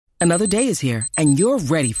Another day is here, and you're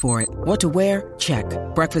ready for it. What to wear? Check.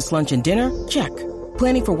 Breakfast, lunch, and dinner? Check.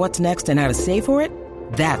 Planning for what's next and how to save for it?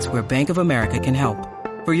 That's where Bank of America can help.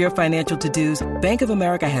 For your financial to-dos, Bank of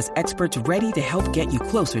America has experts ready to help get you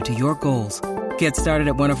closer to your goals. Get started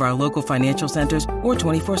at one of our local financial centers or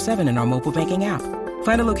 24/7 in our mobile banking app.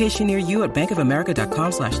 Find a location near you at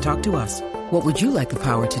bankofamerica.com/talktous. What would you like the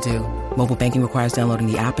power to do? Mobile banking requires downloading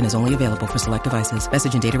the app and is only available for select devices.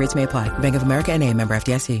 Message and data rates may apply. Bank of America N.A., member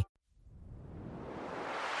FDIC.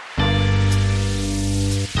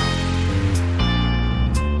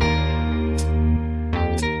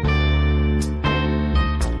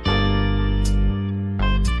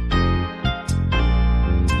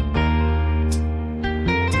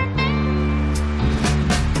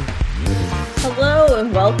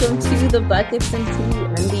 And welcome to the Buckets and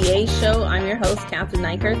Tea NBA show. I'm your host, Catherine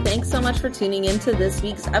Nyker. Thanks so much for tuning into this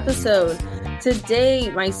week's episode. Today,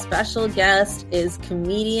 my special guest is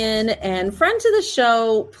comedian and friend to the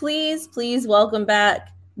show. Please welcome back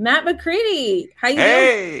Matt McCready. How you doing?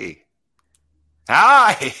 Hey!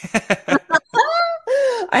 Hi!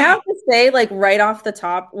 I have to say, like right off the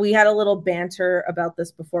top, we had a little banter about this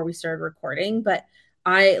before we started recording, but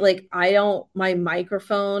my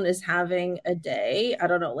microphone is having a day. I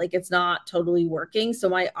don't know, like it's not totally working. So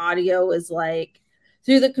my audio is like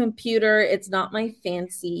through the computer. It's not my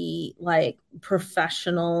fancy, like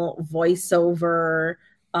professional voiceover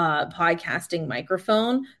podcasting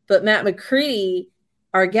microphone. But Matt McCready,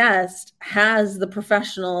 our guest, has the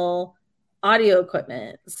professional audio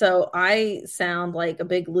equipment. So I sound like a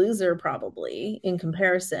big loser probably in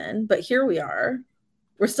comparison. But here we are.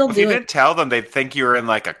 We're still doing. If you didn't tell them, they'd think you were in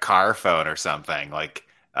like a car phone or something, like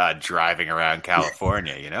driving around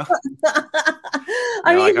California, you know?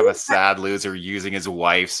 I mean, like I'm a sad loser using his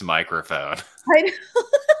wife's microphone.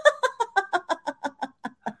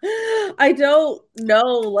 I don't know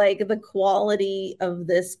like the quality of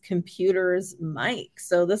this computer's mic.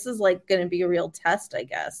 So this is like going to be a real test, I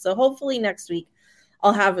guess. So hopefully next week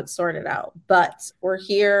I'll have it sorted out. But we're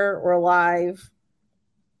here, we're live.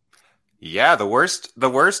 Yeah, the worst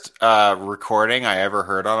recording I ever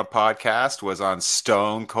heard on a podcast was on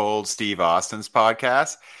Stone Cold Steve Austin's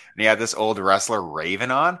podcast. And he had this old wrestler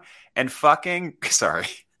Raven on and sorry,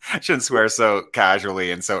 I shouldn't swear so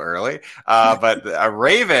casually and so early. But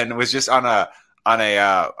Raven was just on a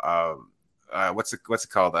what's it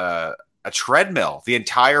called? A treadmill the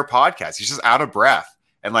entire podcast. He's just out of breath.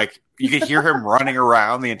 And like you could hear him running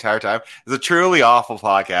around the entire time. It's a truly awful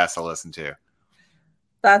podcast to listen to.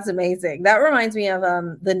 That's amazing. That reminds me of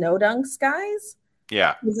the No Dunks guys.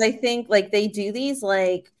 Yeah. Because I think like they do these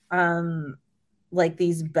like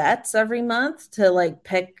these bets every month to like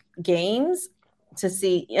pick games to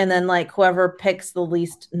see, and then like whoever picks the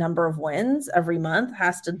least number of wins every month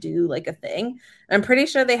has to do like a thing. I'm pretty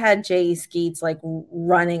sure they had Jay Skeets like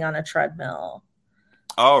running on a treadmill.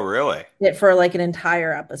 Oh, really? For like an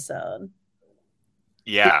entire episode.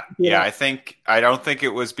 Yeah. I don't think it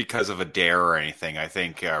was because of a dare or anything. I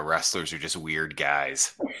think wrestlers are just weird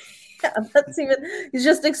guys. Yeah, he's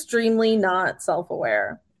just extremely not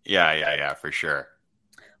self-aware. Yeah, for sure.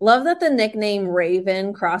 Love that the nickname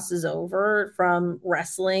Raven crosses over from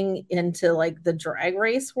wrestling into like the drag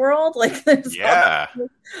race world. Like, and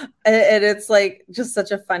it's like just such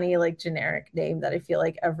a funny, like generic name that I feel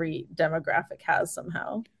like every demographic has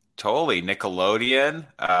somehow. Totally. Nickelodeon,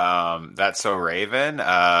 That's So Raven,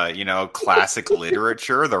 classic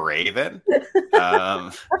literature, The Raven.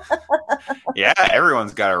 Yeah,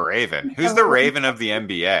 everyone's got a Raven. Who's the Raven of the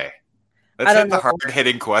NBA? Let's hit the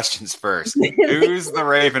hard-hitting questions first. Who's the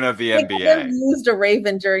Raven of the NBA? Could have used a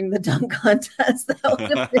Raven during the dunk contest. That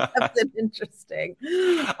would have been interesting.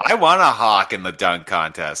 I want a hawk in the dunk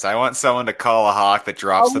contest. I want someone to call a hawk that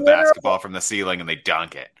drops the basketball from the ceiling and they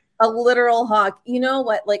dunk it. A literal hawk. You know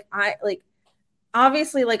what?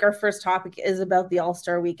 Obviously, like our first topic is about the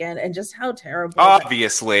All-Star weekend and just how terrible.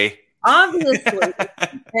 Obviously. And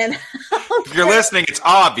if you're listening, it's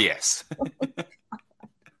obvious.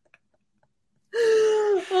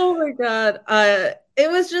 Oh my God.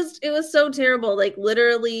 It was so terrible. Like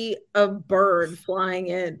literally a bird flying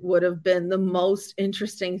in would have been the most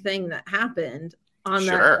interesting thing that happened on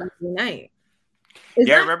that night.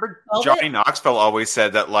 I remember Johnny Knoxville always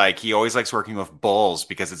said that like he always likes working with bulls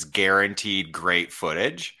because it's guaranteed great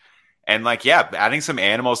footage. And like, yeah, adding some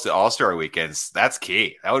animals to All-Star weekends, that's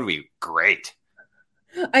key. That would be great.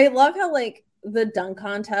 I love how like the dunk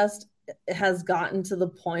contest has gotten to the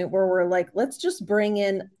point where we're like, let's just bring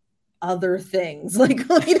in other things. Like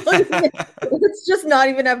let's just not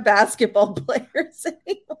even have basketball players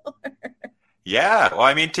anymore. Yeah. Well,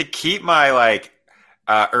 I mean, to keep my like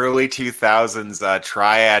early 2000s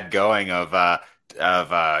triad going of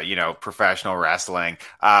professional wrestling,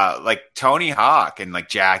 like Tony Hawk and like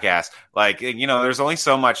Jackass. Like, there's only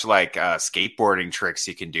so much like skateboarding tricks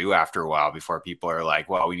you can do after a while before people are like,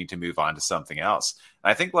 well, we need to move on to something else.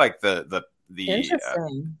 And I think like the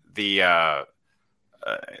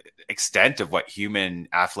extent of what human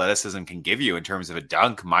athleticism can give you in terms of a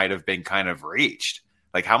dunk might have been kind of reached.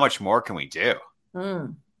 Like, how much more can we do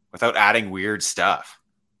without adding weird stuff?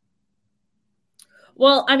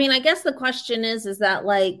 Well, I mean, I guess the question is that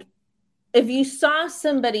like, if you saw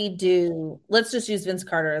somebody do, let's just use Vince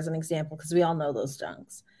Carter as an example, because we all know those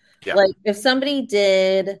dunks. Yeah. Like if somebody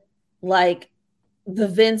did like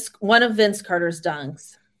one of Vince Carter's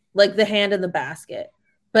dunks, like the hand in the basket,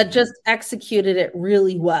 but just executed it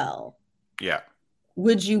really well. Yeah.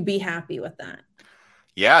 Would you be happy with that?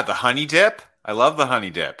 Yeah. The honey dip. I love the honey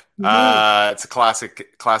dip. Mm-hmm. It's a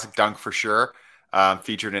classic dunk for sure.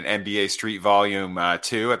 Featured in NBA Street Volume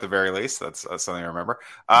 2 at the very least. That's something I remember.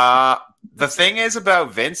 The thing is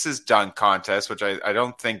about Vince's dunk contest, which I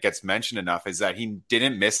don't think gets mentioned enough, is that he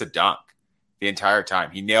didn't miss a dunk the entire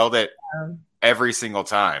time. He nailed it every single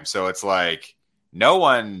time. So it's like no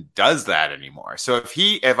one does that anymore. So if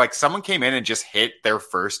like someone came in and just hit their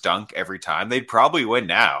first dunk every time, they'd probably win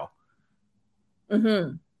now.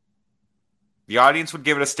 Mm-hmm. The audience would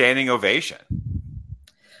give it a standing ovation.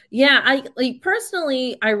 Yeah, I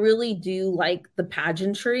really do like the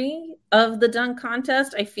pageantry of the dunk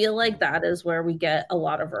contest. I feel like that is where we get a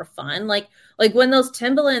lot of our fun. Like when those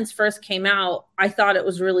Timberlands first came out, I thought it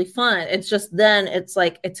was really fun. It's just then it's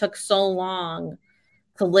like it took so long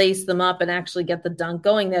to lace them up and actually get the dunk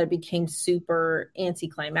going that it became super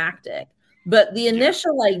anticlimactic. But the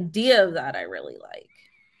initial idea of that I really like.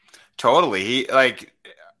 Totally. I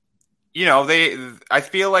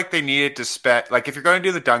feel like they needed to spend, like, if you're going to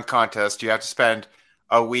do the dunk contest, you have to spend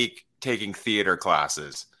a week taking theater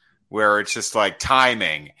classes where it's just like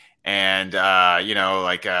timing and, how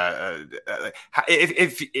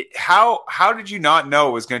did you not know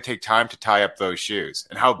it was going to take time to tie up those shoes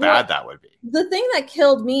and how bad that would be? The thing that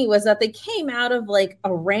killed me was that they came out of like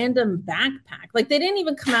a random backpack. Like they didn't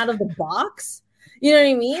even come out of the box. You know what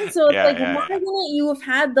I mean? So it's why wouldn't you have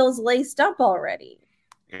had those laced up already?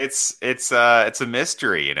 It's a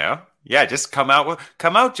mystery, Yeah, just come out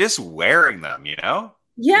just wearing them,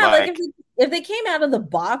 Yeah, like if they came out of the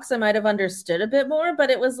box, I might have understood a bit more, but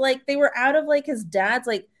it was like they were out of like his dad's,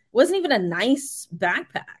 like, wasn't even a nice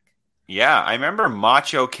backpack. Yeah, I remember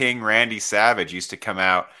Macho King Randy Savage used to come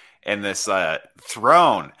out in this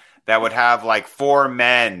throne that would have like 4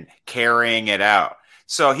 men carrying it out.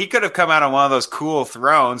 So he could have come out on one of those cool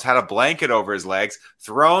thrones, had a blanket over his legs,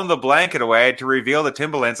 thrown the blanket away to reveal the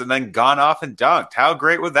Timberlands, and then gone off and dunked. How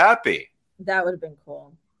great would that be? That would have been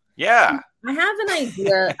cool. Yeah. I have an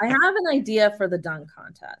idea. I have an idea for the dunk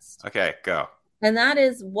contest. Okay, go. And that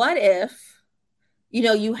is, what if,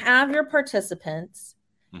 you have your participants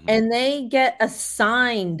and they get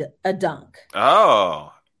assigned a dunk?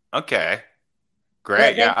 Oh, okay.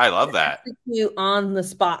 Great. Yeah, I love that. Execute on the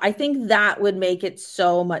spot. I think that would make it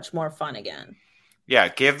so much more fun again. Yeah,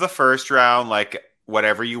 give the first round like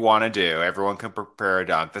whatever you want to do. Everyone can prepare a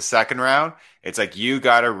dunk. The second round, it's like you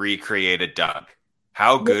got to recreate a dunk.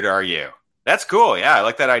 How good are you? That's cool. Yeah, I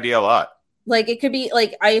like that idea a lot. Like it could be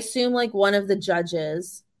like, I assume like one of the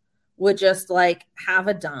judges would just like have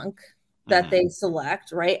a dunk that they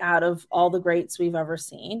select right out of all the greats we've ever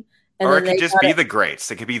seen. And or it could just be the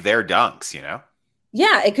greats. It could be their dunks,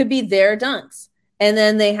 Yeah, it could be their dunks. And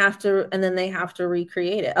then they have to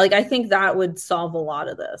recreate it. Like I think that would solve a lot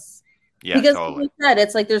of this. Yeah, because totally. like you said,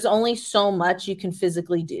 it's like there's only so much you can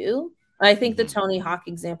physically do. I think the Tony Hawk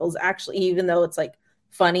example is actually, even though it's like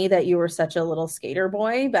funny that you were such a little skater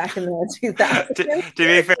boy back in the 2000s. to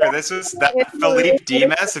be fair, this was Philippe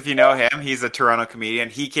Demas, if you know him, he's a Toronto comedian.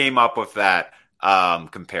 He came up with that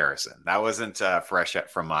comparison. That wasn't fresh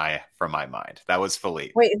from my mind. That was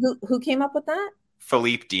Philippe. Wait, who came up with that?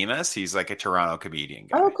 Philippe Demas. He's like a Toronto comedian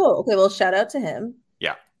guy. Oh, cool. Okay, well, shout out to him.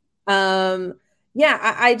 Yeah. Yeah,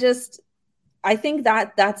 I think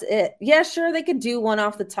that's it. Yeah, sure, they could do one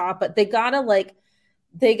off the top, but there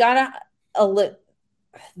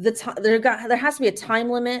has to be a time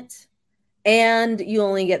limit, and you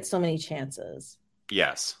only get so many chances.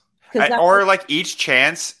 Yes. Or like each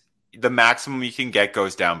chance, the maximum you can get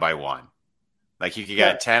goes down by 1. Like you can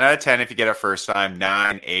get 10 out of 10 if you get it first time,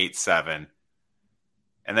 9, 8, 7.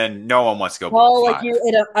 And then no one wants to go below 5.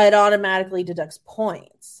 It automatically deducts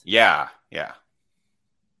points. Yeah.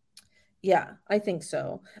 Yeah, I think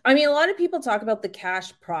so. I mean, a lot of people talk about the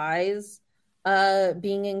cash prize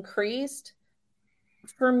being increased.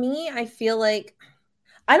 For me, I feel like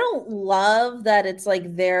I don't love that it's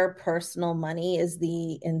like their personal money is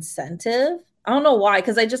the incentive. I don't know why,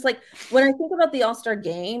 because I just like when I think about the All-Star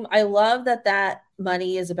game, I love that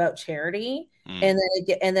money is about charity. And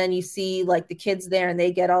then you see like the kids there and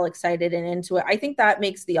they get all excited and into it. I think that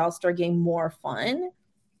makes the All-Star game more fun.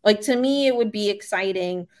 Like to me, it would be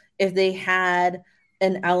exciting if they had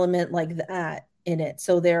an element like that in it.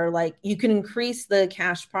 So they're like, you can increase the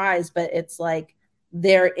cash prize, but it's like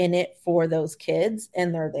they're in it for those kids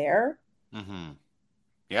and they're there. Mm-hmm.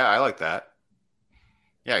 Yeah, I like that.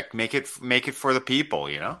 Yeah, make it for the people,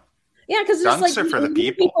 you know? Yeah, because it's like for the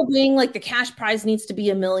people being like the cash prize needs to be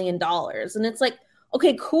 $1 million. And it's like,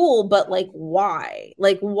 okay, cool, but like why?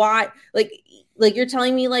 Like why? Like you're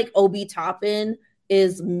telling me like Obi Toppin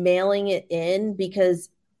is mailing it in because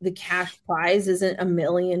the cash prize isn't $1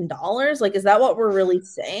 million? Like, is that what we're really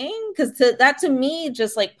saying? Because that to me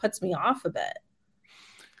just like puts me off a bit.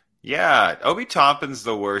 Yeah, Obi Toppin's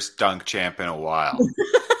the worst dunk champ in a while.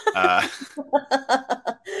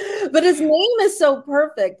 But his name is so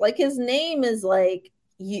perfect. Like his name is like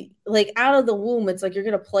you like out of the womb. It's like you're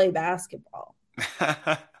gonna play basketball.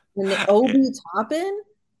 And Obi Toppin.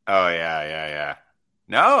 Oh yeah.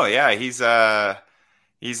 No, yeah, he's a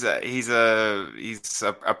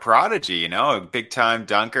prodigy, you know, a big time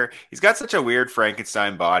dunker. He's got such a weird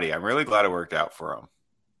Frankenstein body. I'm really glad it worked out for him.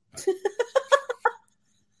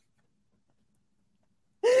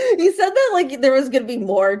 He said that like there was going to be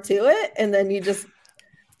more to it, and then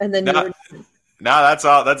that's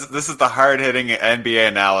all. This is the hard hitting NBA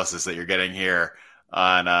analysis that you're getting here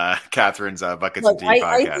on Catherine's Buckets and Tea podcast.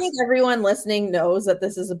 I think everyone listening knows that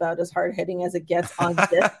this is about as hard hitting as it gets on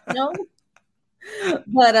this show.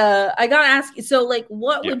 But I gotta ask you, so like,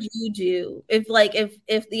 what would you do if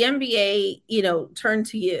the NBA, turned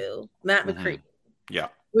to you, Matt McCready? Yeah.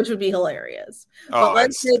 Which would be hilarious. Oh, but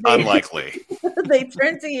let's say unlikely. They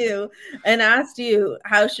turned to you and asked you,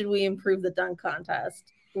 how should we improve the dunk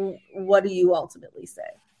contest? What do you ultimately say?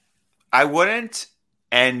 I wouldn't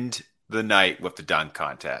end the night with the dunk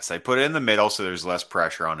contest. I put it in the middle so there's less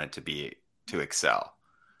pressure on it to excel.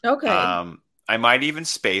 Okay. I might even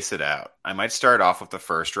space it out. I might start off with the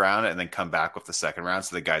first round and then come back with the second round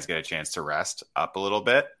so the guys get a chance to rest up a little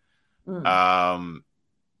bit.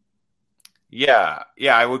 Yeah,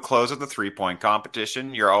 I would close with the 3-point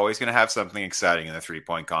competition. You're always going to have something exciting in the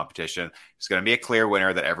 3-point competition. There's going to be a clear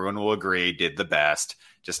winner that everyone will agree did the best.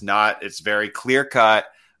 It's very clear cut.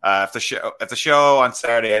 If the show on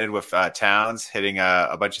Saturday ended with Towns hitting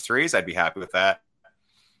a bunch of threes, I'd be happy with that.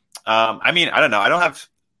 I mean, I don't know. I don't have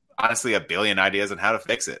honestly a billion ideas on how to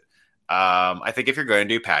fix it. I think if you're going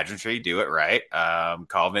to do pageantry, do it right.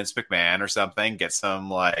 Call Vince McMahon or something. Get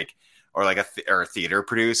some a theater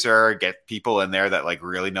producer, get people in there that like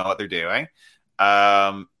really know what they're doing.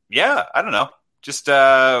 I don't know. Just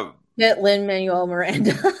get Lin-Manuel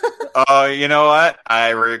Miranda. Oh, you know what? I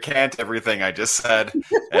recant everything I just said.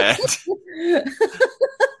 And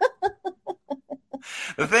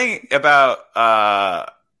the thing about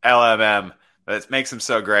LMM that makes him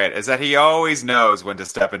so great is that he always knows when to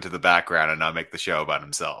step into the background and not make the show about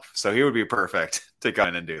himself. So he would be perfect to come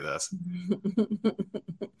in and do this.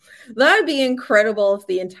 That would be incredible if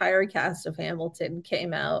the entire cast of Hamilton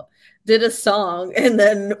came out, did a song, and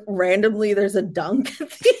then randomly there's a dunk at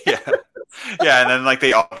the end. Yeah, and then like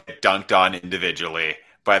they all get dunked on individually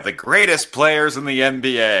by the greatest players in the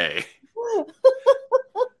NBA.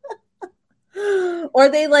 Or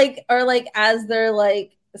they as they're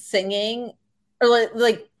like singing, or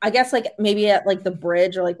like I guess like maybe at like the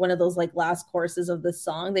bridge or like one of those like last courses of the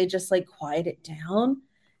song, they just like quiet it down.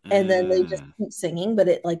 And then they just keep singing, but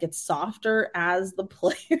it's softer as the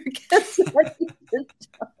player gets ready to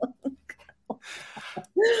dunk.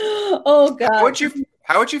 Oh God!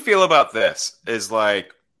 How would you feel about this? Is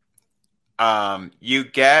like, you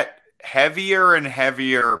get heavier and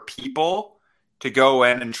heavier people to go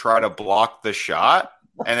in and try to block the shot,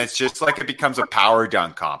 and it's just like it becomes a power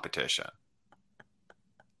dunk competition.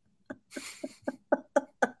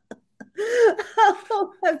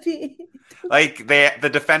 How heavy? Like the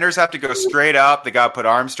defenders have to go straight up. They got to put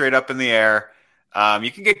arms straight up in the air. You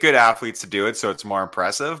can get good athletes to do it, so it's more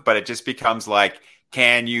impressive. But it just becomes like,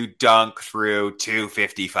 can you dunk through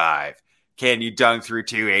 255? Can you dunk through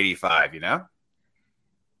 285? You know.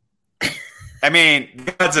 I mean,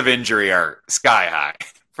 the odds of injury are sky high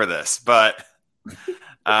for this, but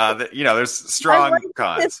there's strong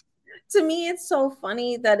cons. To me, it's so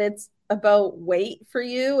funny that it's about weight for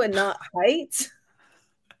you and not height.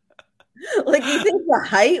 Like, you think the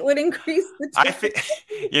height would increase the I think,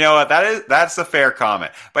 you know what, that's a fair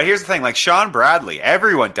comment. But here's the thing, like Sean Bradley,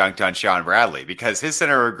 everyone dunked on Sean Bradley because his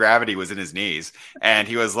center of gravity was in his knees and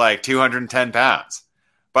he was like 210 pounds.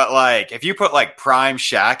 But like, if you put like prime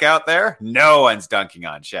Shaq out there, no one's dunking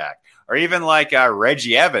on Shaq. Or even like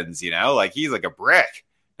Reggie Evans, you know, like he's like a brick.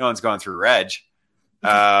 No one's going through Reg.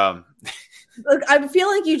 Look, I feel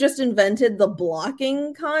like you just invented the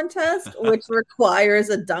blocking contest, which requires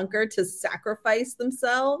a dunker to sacrifice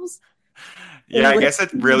themselves. Yeah, I guess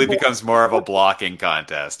it really becomes more of a blocking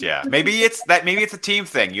contest. Yeah. Maybe it's a team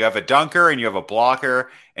thing. You have a dunker and you have a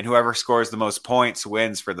blocker, and whoever scores the most points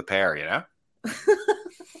wins for the pair, you know?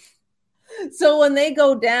 So when they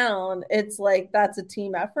go down, it's like that's a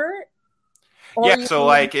team effort? Yeah, so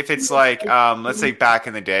like if it's like let's say back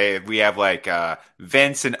in the day, we have like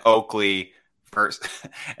Vince and Oakley first,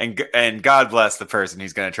 and God bless the person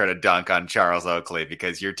who's going to try to dunk on Charles Oakley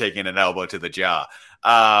because you're taking an elbow to the jaw.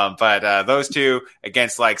 But those two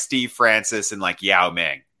against like Steve Francis and like Yao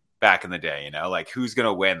Ming back in the day, you know, like who's going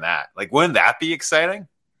to win that? Like, wouldn't that be exciting?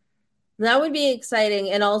 That would be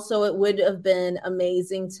exciting, and also it would have been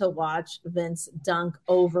amazing to watch Vince dunk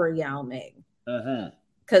over Yao Ming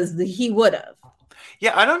because he would have.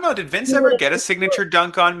 Yeah, I don't know. Did Vince ever get a signature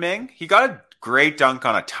dunk on Ming? He got a great dunk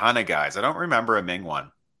on a ton of guys. I don't remember a Ming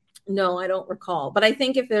one. No, I don't recall. But I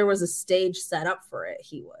think if there was a stage set up for it,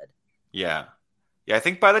 he would. Yeah. Yeah, I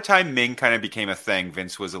think by the time Ming kind of became a thing,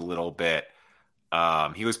 Vince was a little bit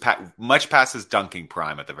he was much past his dunking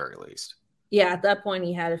prime at the very least. Yeah, at that point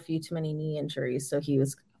he had a few too many knee injuries, so he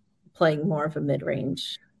was playing more of a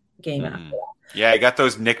mid-range game after that. Yeah, he got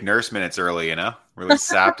those Nick Nurse minutes early, you know? Really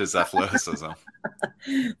sapped his athleticism.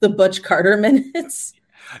 The Butch Carter minutes.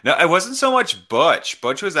 No, it wasn't so much Butch.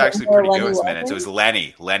 Butch was actually pretty good with his minutes. It was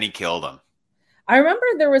Lenny. Lenny killed him. I remember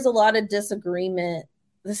there was a lot of disagreement.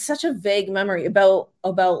 There's such a vague memory about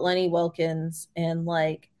Lenny Wilkens and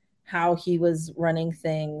like how he was running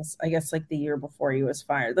things, I guess like the year before he was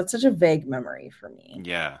fired. That's such a vague memory for me.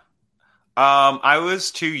 Yeah. I was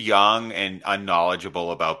too young and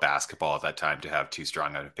unknowledgeable about basketball at that time to have too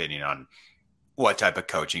strong an opinion on what type of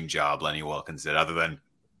coaching job Lenny Wilkens did, other than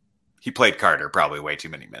he played Carter probably way too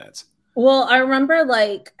many minutes. Well, I remember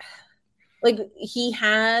like he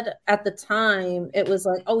had at the time, it was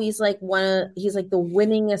like, oh, he's like the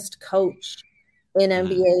winningest coach in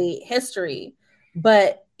NBA history.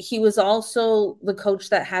 But he was also the coach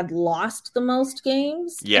that had lost the most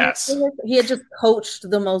games. Yes. He had just coached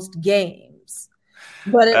the most games.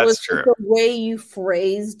 But it was the way you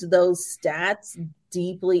phrased those stats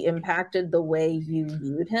deeply impacted the way you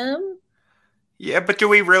viewed him. Yeah, but do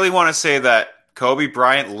we really want to say that Kobe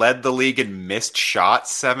Bryant led the league in missed shots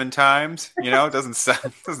 7 times? You know, it doesn't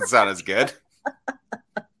sound as good.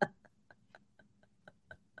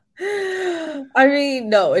 I mean,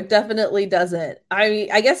 no, it definitely doesn't.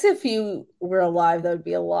 I guess if you were alive, that would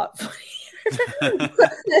be a lot funnier.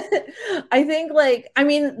 I think,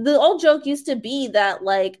 the old joke used to be that,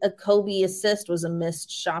 like, a Kobe assist was a missed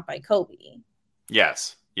shot by Kobe.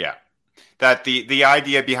 Yes, yeah. That the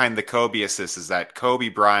idea behind the Kobe assist is that Kobe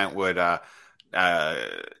Bryant would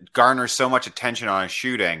garner so much attention on his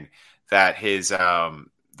shooting that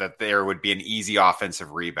that there would be an easy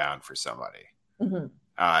offensive rebound for somebody. Mm-hmm.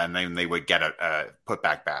 And then they would get a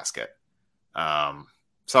putback basket.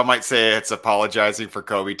 Some might say it's apologizing for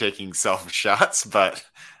Kobe taking selfish shots, but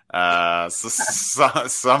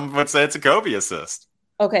some would say it's a Kobe assist.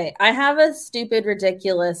 Okay, I have a stupid,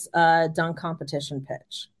 ridiculous dunk competition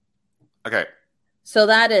pitch. Okay. So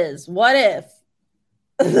that is, what if,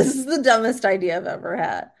 this is the dumbest idea I've ever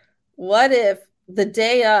had. What if the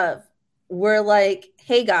day of, we're like,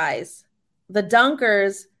 hey guys, the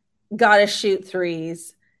dunkers got to shoot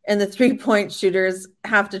threes, and the 3-point shooters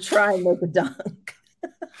have to try and make a dunk.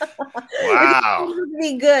 Wow. It would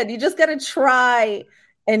be good. You just got to try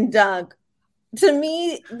and dunk. To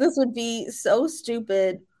me, this would be so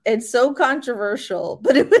stupid and so controversial,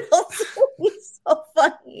 but it would also be so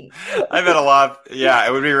funny. I bet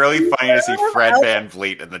it would be really funny to see Fred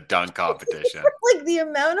VanVleet in the dunk competition. Like, the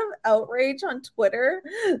amount of outrage on Twitter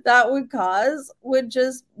that would cause would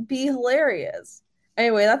just be hilarious.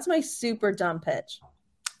 Anyway, that's my super dumb pitch.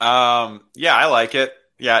 Yeah, I like it.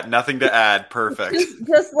 Yeah, nothing to add. Perfect.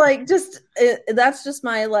 That's just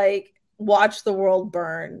my, like, watch the world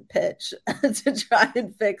burn pitch to try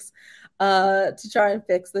and fix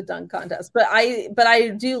the dunk contest. But I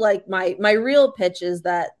do like my real pitch is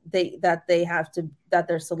that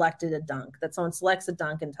they're selected a dunk, that someone selects a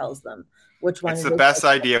dunk and tells them which one. It's the best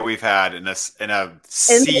idea we've had in a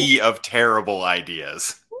sea of terrible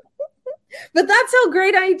ideas. But that's how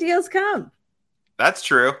great ideas come. That's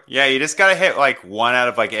true. Yeah, you just got to hit like one out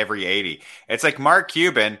of like every 80. It's like Mark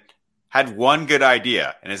Cuban had one good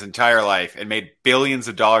idea in his entire life and made billions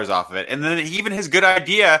of dollars off of it. And then even his good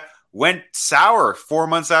idea went sour 4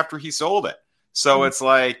 months after he sold it. So it's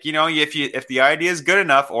like, if the idea is good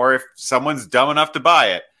enough, or if someone's dumb enough to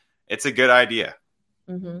buy it, it's a good idea.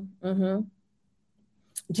 Mm-hmm. Mm-hmm.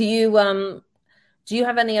 Do you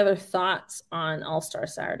have any other thoughts on All-Star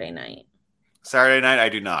Saturday night? Saturday night, I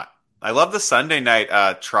do not. I love the Sunday night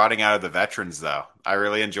trotting out of the veterans, though. I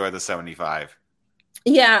really enjoy the 75.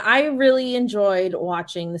 Yeah, I really enjoyed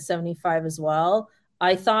watching the 75 as well.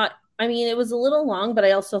 It was a little long, but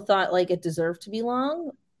I also thought like it deserved to be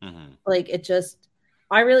long. Mm-hmm. Like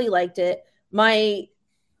I really liked it. My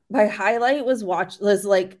highlight was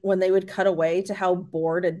like when they would cut away to how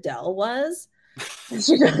bored Adele was.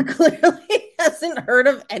 She clearly hasn't heard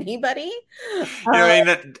of anybody.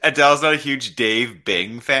 Adele's not a huge Dave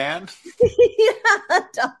Bing fan. Yeah,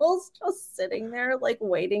 Adele's just sitting there like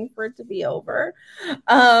waiting for it to be over.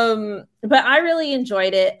 But I really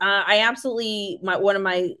enjoyed it. One of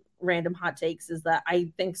my random hot takes is that I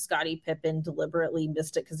think Scottie Pippen deliberately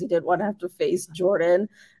missed it because he didn't want to have to face Jordan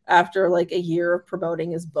after like a year of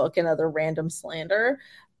promoting his book and other random slander.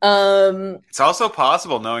 It's also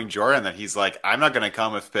possible, knowing Jordan, that he's like, I'm not going to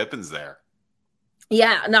come if Pippen's there.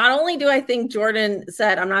 Yeah, not only do I think Jordan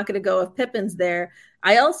said, I'm not going to go if Pippen's there,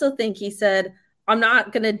 I also think he said, I'm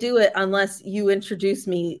not going to do it unless you introduce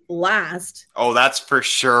me last. Oh, that's for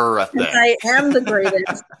sure a thing. I am the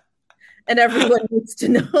greatest. And everyone needs to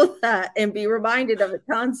know that and be reminded of it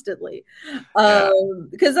constantly.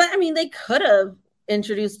 Because, they could have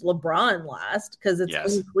introduced LeBron last because it's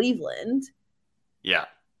in Cleveland. Yeah.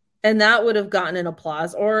 And that would have gotten an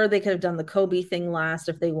applause, or they could have done the Kobe thing last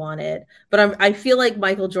if they wanted. But I feel like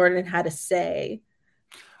Michael Jordan had a say.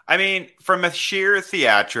 I mean, from a sheer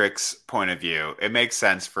theatrics point of view, it makes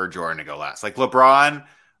sense for Jordan to go last. Like LeBron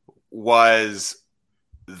was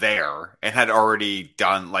there and had already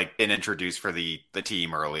been introduced for the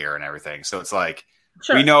team earlier and everything. So it's like,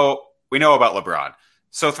 sure, we know about LeBron.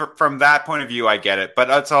 So from that point of view, I get it. But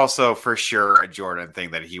that's also for sure a Jordan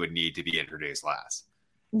thing that he would need to be introduced last.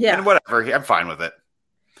 Yeah. And whatever. I'm fine with it.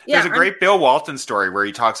 Yeah, there's a great Bill Walton story where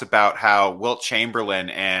he talks about how Wilt Chamberlain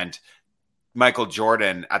and Michael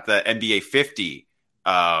Jordan at the NBA 50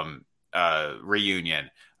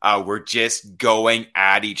 reunion were just going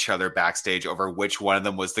at each other backstage over which one of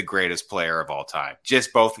them was the greatest player of all time.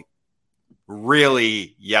 Just both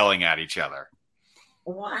really yelling at each other.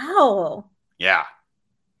 Wow. Yeah.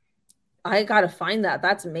 I gotta find that.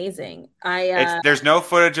 That's amazing. There's no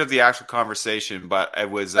footage of the actual conversation, but it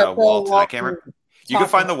was Walton. I can't remember. You can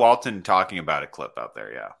find the Walton talking about it clip out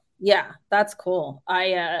there. Yeah. Yeah, that's cool.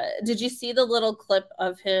 Did you see the little clip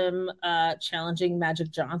of him challenging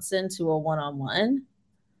Magic Johnson to a one-on-one?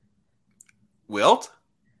 Wilt?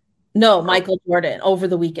 No, Michael Jordan over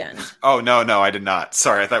the weekend. Oh, no, I did not.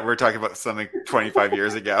 Sorry, I thought we were talking about something 25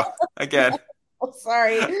 years ago. Again. Oh,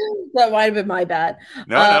 sorry. That might have been my bad.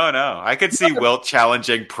 No. I could see Wilt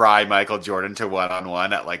challenging Michael Jordan to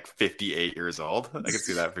one-on-one at like 58 years old. I could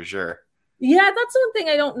see that for sure. Yeah, that's one thing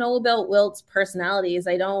I don't know about Wilt's personality is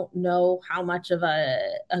I don't know how much of a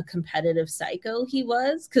competitive psycho he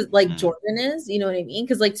was, because Jordan is, you know what I mean?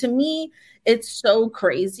 Because to me, it's so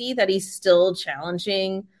crazy that he's still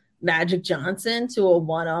challenging Magic Johnson to a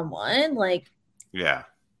one-on-one. Yeah.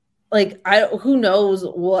 Who knows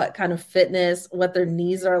what kind of fitness, what their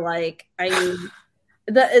knees are like. I mean,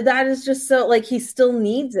 that is just so he still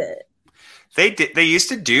needs it. They used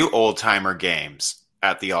to do old timer games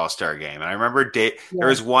at the All-Star game. And I remember there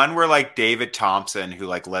was one where David Thompson, who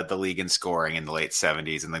led the league in scoring in the late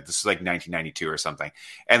 70s. And this was 1992 or something.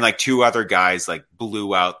 And two other guys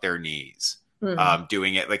blew out their knees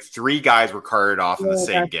doing it. Three guys were carted off in the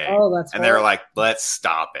same game. And they were like, let's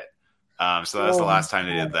stop it. So that was the last time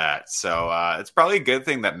they did that. So it's probably a good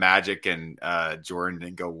thing that Magic and Jordan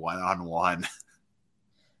didn't go one-on-one.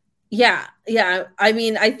 Yeah. I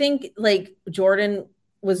mean, I think Jordan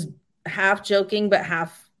was half joking, but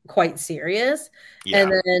half quite serious. Yeah.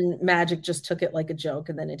 And then Magic just took it like a joke,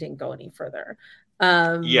 and then it didn't go any further.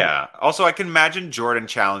 Yeah. Also, I can imagine Jordan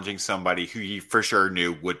challenging somebody who he for sure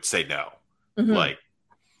knew would say no. Mm-hmm.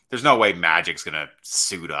 There's no way Magic's going to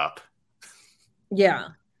suit up. Yeah.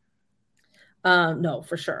 No,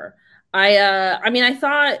 for sure. I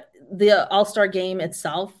thought the All-Star game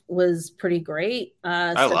itself was pretty great.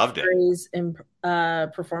 I loved it.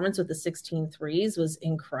 Performance with the 16 threes was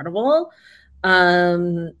incredible.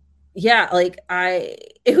 It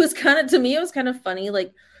was kind of funny.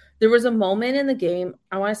 There was a moment in the game,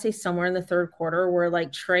 I want to say somewhere in the third quarter, where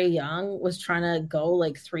Trae Young was trying to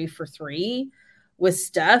go 3 for 3 with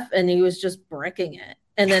Steph, and he was just bricking it,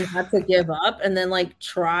 and then had to give up, and then like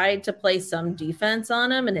tried to play some defense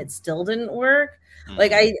on him, and it still didn't work. Mm-hmm.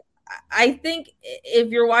 Like I think if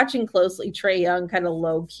you're watching closely, Trae Young kind of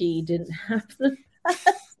low key didn't have the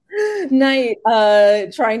night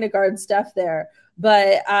trying to guard Steph there.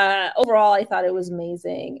 But overall, I thought it was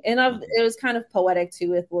amazing. And it was kind of poetic,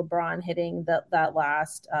 too, with LeBron hitting that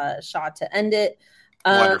last shot to end it.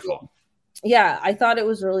 Wonderful. Yeah, I thought it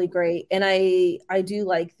was really great. And I do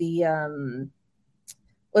like the,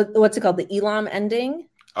 what's it called? The Elam ending.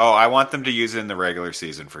 Oh, I want them to use it in the regular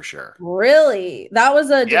season for sure. Really? That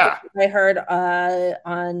was a I heard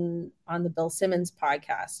on the Bill Simmons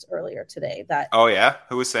podcast earlier today. That. Oh, yeah?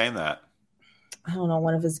 Who was saying that? I don't know,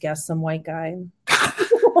 one of his guests, some white guy.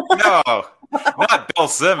 No, not Bill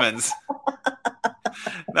Simmons.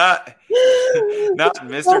 Not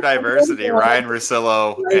Mr. Diversity, Ryan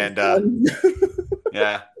Russillo, and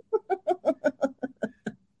yeah.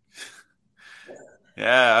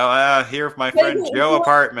 Yeah, here with my friend Joe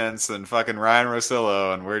Apartments and fucking Ryan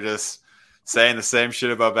Russillo, and we're just saying the same shit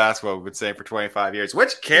about basketball we've been saying for 25 years.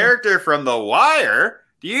 Which character from The Wire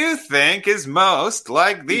do you think is most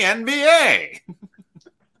like the NBA?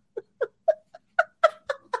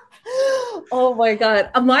 Oh my God.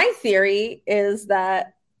 My theory is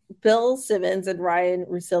that Bill Simmons and Ryan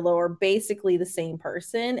Russillo are basically the same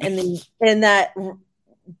person, and that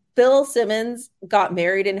Bill Simmons got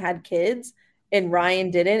married and had kids and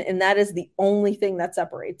Ryan didn't, and that is the only thing that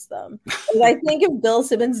separates them. And I think if Bill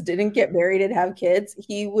Simmons didn't get married and have kids,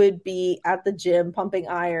 he would be at the gym pumping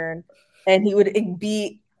iron, and he would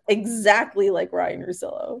be exactly like Ryan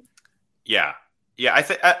Russillo. Yeah.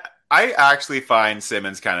 I actually find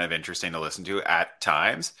Simmons kind of interesting to listen to at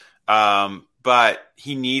times, but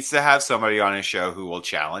he needs to have somebody on his show who will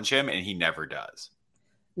challenge him, and he never does.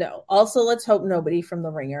 No. Also, let's hope nobody from The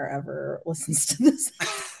Ringer ever listens to this.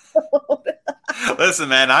 Listen,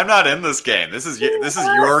 man, I'm not in this game. This is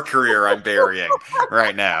your career I'm burying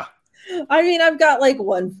right now. I mean, I've got like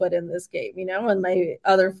one foot in this game, and my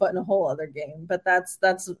other foot in a whole other game. But that's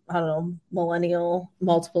I don't know, millennial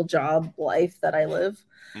multiple job life that I live.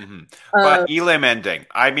 Mm-hmm. But Elam ending.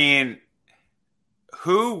 I mean,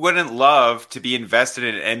 who wouldn't love to be invested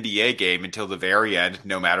in an NBA game until the very end,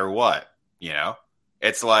 no matter what?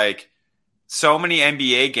 It's like so many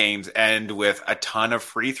NBA games end with a ton of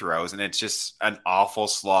free throws, and it's just an awful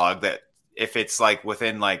slog that if it's like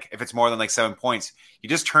if it's more than like 7 points, you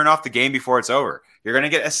just turn off the game before it's over. You're going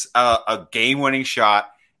to get a game-winning shot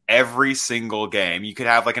every single game. You could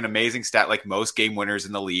have like an amazing stat like most game winners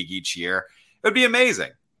in the league each year. It would be amazing.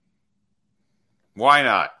 Why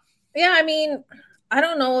not? Yeah, I mean, I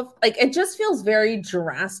don't know if it just feels very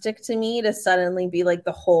drastic to me to suddenly be like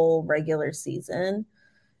the whole regular season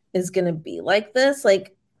is going to be like this.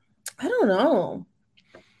 Like, I don't know.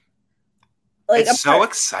 Like, it's so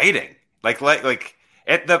exciting.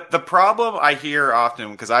 The problem I hear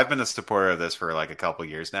often, because I've been a supporter of this for like a couple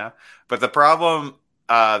years now, but the problem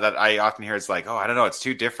that I often hear is like, oh, I don't know, it's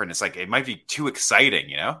too different. It's like, it might be too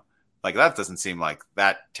exciting, Like, that doesn't seem like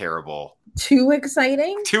that terrible. Too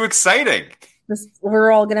exciting? Too exciting.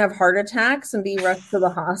 We're all going to have heart attacks and be rushed to the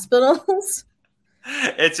hospitals.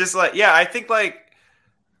 It's just like, yeah, I think like,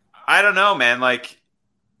 I don't know, man. Like,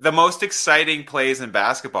 the most exciting plays in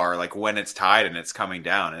basketball are like when it's tied and it's coming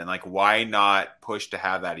down. And like, why not push to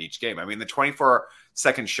have that each game? I mean, the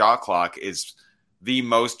 24-second shot clock is the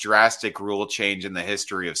most drastic rule change in the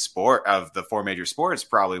history of sport, of the four major sports,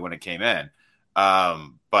 probably when it came in.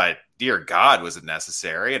 But dear God, was it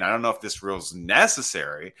necessary? And I don't know if this rule's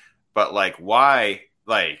necessary, but like, why?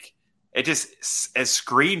 Like, it just has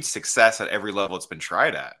screamed success at every level it's been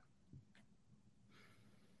tried at.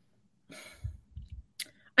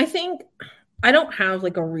 I think I don't have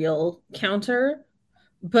like a real counter,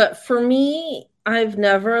 but for me, I've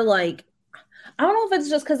never I don't know if it's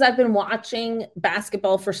just because I've been watching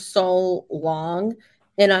basketball for so long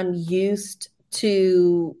and I'm used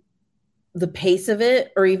to the pace of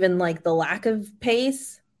it, or even like the lack of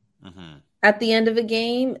pace at the end of a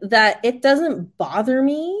game, that it doesn't bother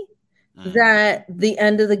me that the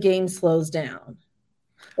end of the game slows down.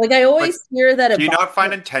 Like, I always hear that. Do you not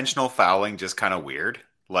find intentional fouling just kind of weird?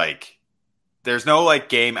 Like, there's no like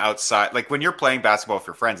game outside. Like, when you're playing basketball with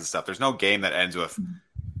your friends and stuff, there's no game that ends with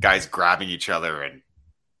guys grabbing each other and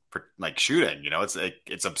like shooting.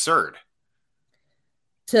 It's absurd.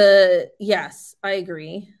 Yes, I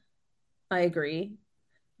agree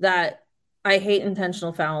that I hate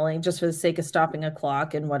intentional fouling just for the sake of stopping a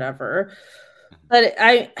clock and whatever. But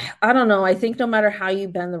I don't know. I think no matter how you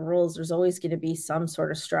bend the rules, there's always going to be some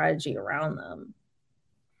sort of strategy around them.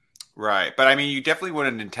 Right. But I mean, you definitely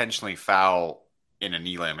wouldn't intentionally foul in an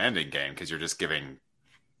Elam ending game because you're just giving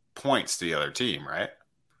points to the other team, right?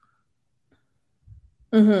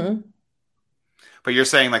 Mm-hmm. But you're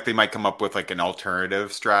saying like they might come up with like an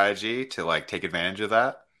alternative strategy to like take advantage of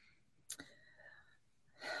that?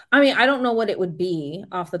 I mean, I don't know what it would be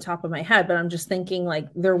off the top of my head, but I'm just thinking like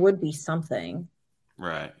there would be something.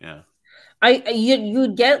 Right. Yeah.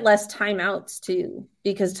 You'd get less timeouts too,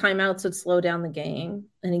 because timeouts would slow down the game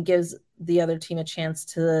and it gives the other team a chance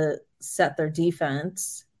to set their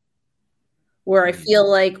defense. Where I feel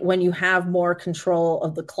like when you have more control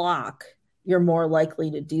of the clock, you're more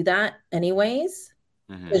likely to do that anyways.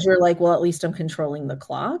 Because you're like, well, at least I'm controlling the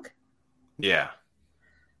clock. Yeah.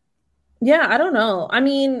 Yeah, I don't know. I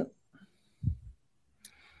mean,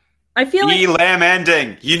 I feel like Elam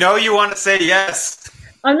ending. You know you want to say yes.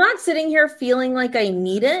 I'm not sitting here feeling like I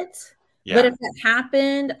need it. Yeah. But if it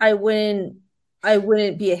happened, I wouldn't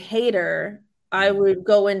be a hater. I would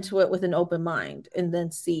go into it with an open mind and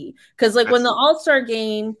then see. Because like when the All-Star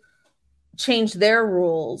game changed their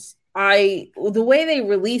rules, the way they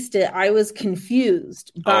released it, I was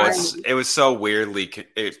confused by it was so weirdly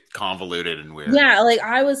convoluted and weird. Yeah, like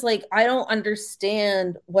I was like, I don't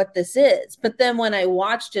understand what this is. But then when I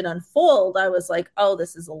watched it unfold, I was like, oh,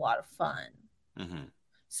 this is a lot of fun. Mm-hmm.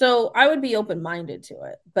 So I would be open-minded to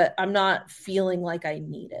it, but I'm not feeling like I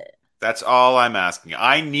need it. That's all I'm asking.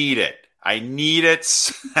 I need it. I need it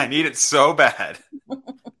so bad.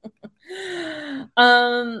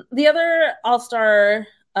 The other All-Star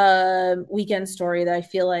weekend story that I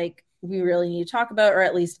feel like we really need to talk about, or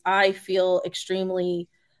at least I feel extremely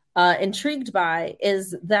intrigued by,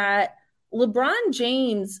 is that LeBron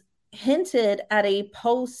James hinted at a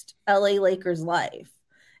post LA Lakers life,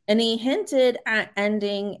 and he hinted at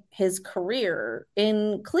ending his career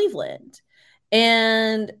in Cleveland.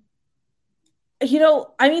 And you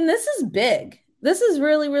know, I mean, this is big. This is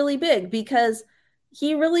really, really big because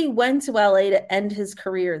he really went to LA to end his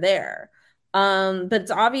career there. But it's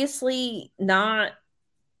obviously not.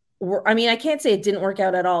 I mean, I can't say it didn't work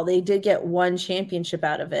out at all. They did get one championship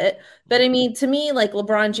out of it. But I mean, to me, like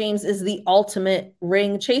LeBron James is the ultimate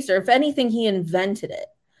ring chaser. If anything, he invented it.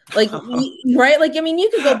 Like, right? Like, I mean, you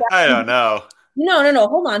could go back. I don't know. No.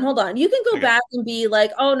 Hold on. You can go back and be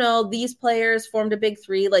like, oh no, these players formed a big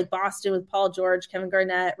three, like Boston with Paul George, Kevin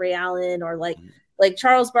Garnett, Ray Allen, or like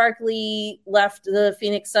Charles Barkley left the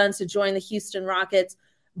Phoenix Suns to join the Houston Rockets.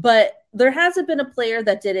 But there hasn't been a player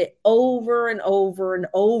that did it over and over and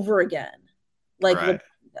over again, like LeBron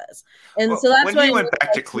does. And so that's when he went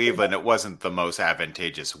back to Cleveland, it wasn't the most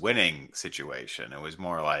advantageous winning situation. It was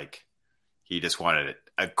more like he just wanted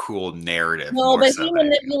a cool narrative. No, but he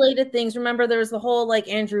manipulated things. Remember, there was the whole like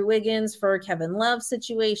Andrew Wiggins for Kevin Love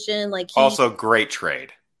situation. Like also great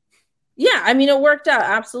trade. Yeah, I mean, it worked out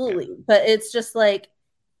absolutely, but it's just like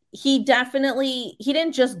he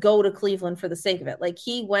didn't just go to Cleveland for the sake of it. Like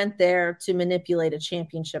he went there to manipulate a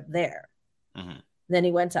championship there. Mm-hmm. Then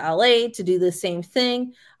he went to LA to do the same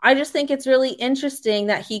thing. I just think it's really interesting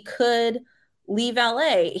that he could leave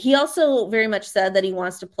LA. He also very much said that he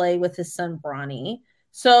wants to play with his son Bronny.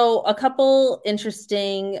 So a couple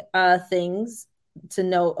interesting things to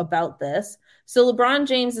note about this. So LeBron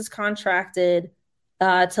James is contracted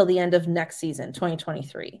till the end of next season,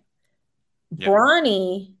 2023. Yep.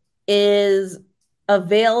 Bronny is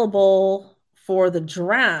available for the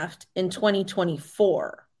draft in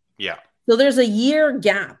 2024. Yeah. So there's a year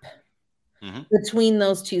gap between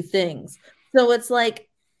those two things. So it's like,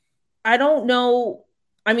 I don't know.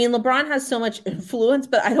 I mean, LeBron has so much influence,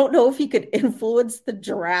 but I don't know if he could influence the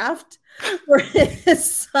draft for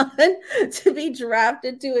his son to be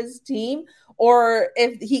drafted to his team, or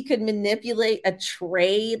if he could manipulate a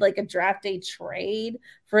trade, like a draft day trade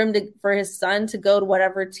for his son to go to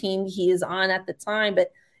whatever team he is on at the time.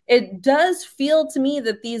 But it does feel to me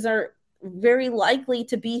that these are very likely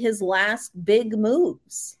to be his last big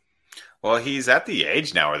moves. Well, he's at the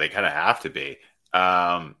age now where they kind of have to be.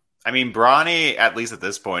 I mean, Bronny, at least at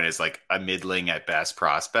this point, is like a middling at best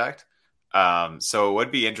prospect. So it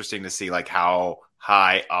would be interesting to see like how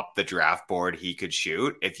high up the draft board he could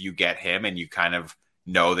shoot if you get him and you kind of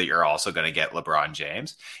know that you're also going to get LeBron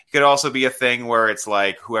James. It could also be a thing where it's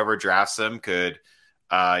like whoever drafts him could,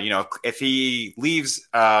 if he leaves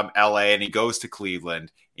LA and he goes to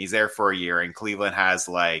Cleveland, he's there for a year and Cleveland has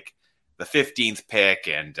like the 15th pick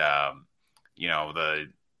and, the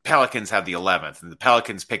Pelicans have the 11th and the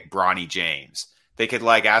Pelicans pick Bronny James. They could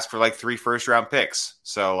like ask for like 3 first-round picks.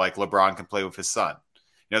 So like LeBron can play with his son.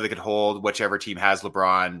 They could hold whichever team has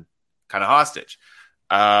LeBron kind of hostage.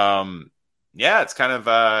 It's kind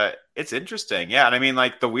of, it's interesting. Yeah. And I mean,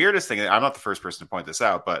 like the weirdest thing, I'm not the first person to point this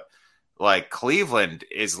out, but like Cleveland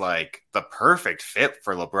is like the perfect fit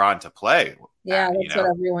for LeBron to play. Yeah, that's what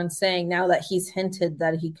everyone's saying now that he's hinted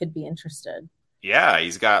that he could be interested. Yeah,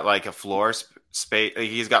 he's got like a floor space.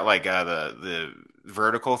 He's got like the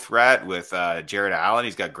vertical threat with Jared Allen.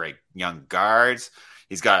 He's got great young guards.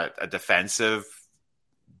 He's got a defensive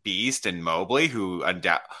beast in Mobley, who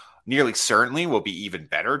nearly certainly will be even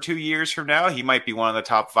better 2 years from now. He might be one of the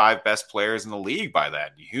top 5 best players in the league by then.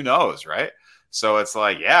 Who knows, right? So it's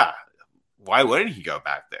like, yeah, why wouldn't he go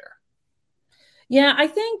back there? Yeah, I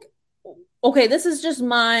think, okay, this is just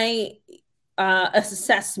my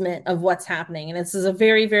assessment of what's happening. And this is a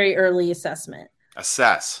very, very early assessment.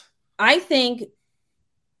 Assess. I think,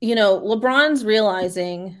 LeBron's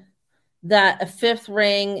realizing that a 5th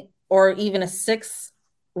ring or even a 6th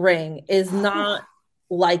ring is not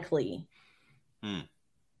likely.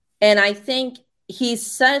 And I think he's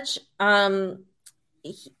such,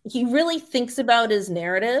 he really thinks about his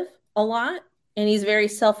narrative a lot, and he's very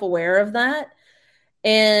self-aware of that.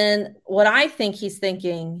 And what I think he's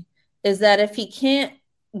thinking is that if he can't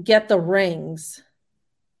get the rings,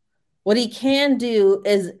 what he can do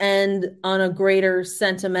is end on a greater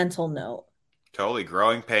sentimental note. Totally.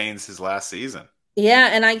 Growing pains his last season. Yeah.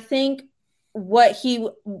 And I think what he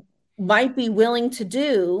might be willing to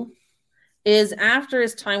do is after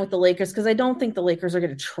his time with the Lakers, because I don't think the Lakers are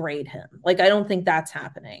going to trade him. Like, I don't think that's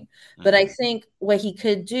happening. But I think what he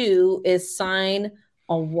could do is sign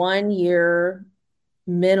a 1-year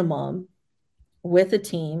minimum with a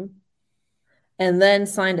team and then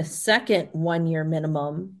sign a second 1-year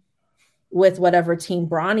minimum with whatever team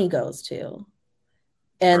Bronny goes to,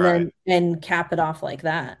 and then cap it off like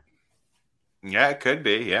that. Yeah, it could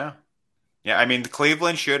be. Yeah. Yeah. I mean,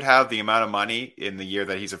 Cleveland should have the amount of money in the year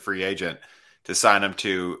that he's a free agent to sign him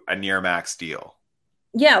to a near max deal.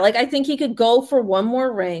 Yeah. Like, I think he could go for one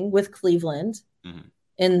more ring with Cleveland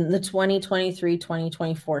in the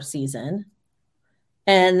 2023-2024 season,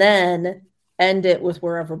 and then end it with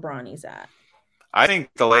wherever Bronny's at. I think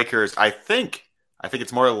the Lakers, I think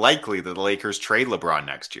it's more likely that the Lakers trade LeBron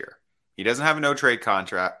next year. He doesn't have a no trade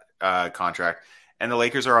contract, and the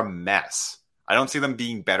Lakers are a mess. I don't see them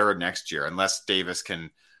being better next year unless Davis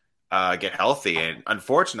can get healthy, and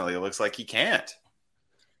unfortunately, it looks like he can't.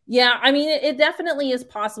 Yeah, I mean, it definitely is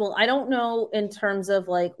possible. I don't know in terms of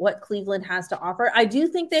like what Cleveland has to offer. I do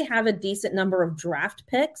think they have a decent number of draft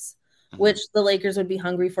picks, which the Lakers would be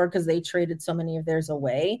hungry for because they traded so many of theirs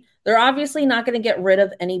away. They're obviously not going to get rid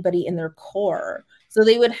of anybody in their core. So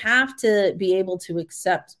they would have to be able to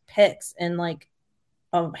accept picks and like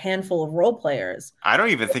a handful of role players. I don't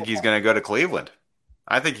even think he's going to go to Cleveland.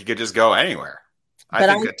 I think he could just go anywhere. I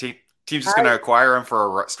think a team's just going to acquire him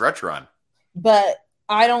for a stretch run. But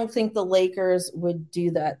I don't think the Lakers would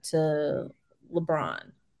do that to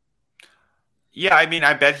LeBron. Yeah, I mean,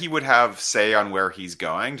 I bet he would have say on where he's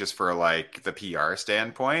going just for like the PR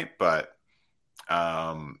standpoint. But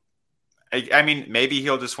I mean, maybe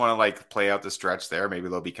he'll just want to like play out the stretch there. Maybe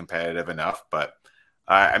they'll be competitive enough. But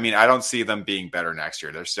I mean, I don't see them being better next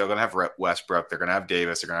year. They're still going to have Westbrook. They're going to have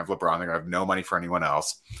Davis. They're going to have LeBron. They're going to have no money for anyone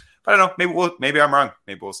else. But I don't know. Maybe I'm wrong.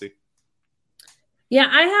 Maybe we'll see. Yeah,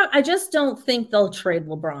 I just don't think they'll trade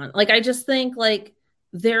LeBron. Like, I just think like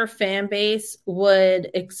their fan base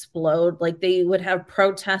would explode. Like, they would have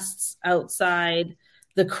protests outside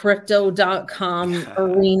the crypto.com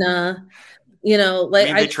arena. Like,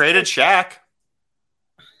 I mean, they traded Shaq.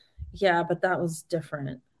 Yeah, but that was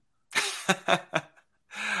different.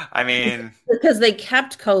 I mean, because they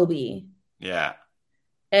kept Kobe. Yeah.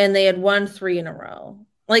 And they had won 3 in a row.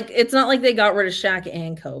 Like, it's not like they got rid of Shaq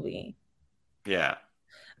and Kobe. Yeah.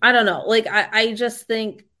 I don't know. Like, I just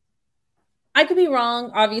think I could be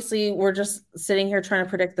wrong. Obviously, we're just sitting here trying to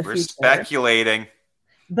predict the future. We're speculating.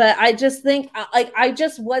 But I just think, like, I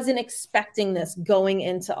just wasn't expecting this going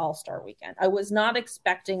into All-Star Weekend. I was not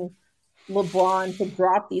expecting LeBron to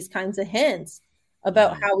drop these kinds of hints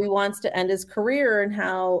about how he wants to end his career and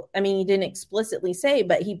how, I mean, he didn't explicitly say,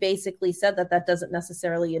 but he basically said that that doesn't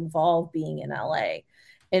necessarily involve being in LA.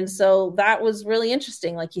 And so that was really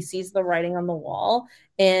interesting. Like, he sees the writing on the wall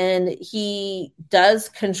and he does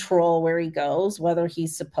control where he goes, whether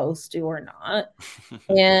he's supposed to or not.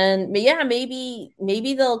 And yeah, maybe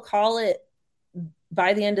they'll call it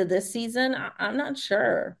by the end of this season. I'm not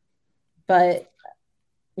sure, but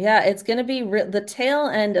yeah, it's going to be the tail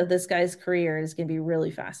end of this guy's career is going to be really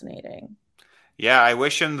fascinating. Yeah, I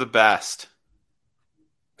wish him the best.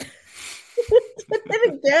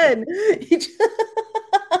 And again,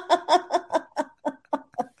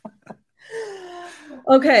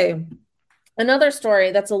 okay. Another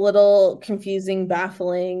story that's a little confusing,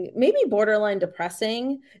 baffling, maybe borderline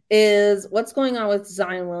depressing is what's going on with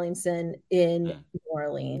Zion Williamson in Hmm. New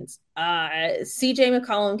Orleans. CJ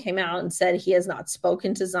McCollum came out and said he has not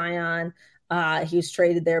spoken to Zion. He was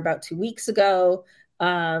traded there about 2 weeks ago.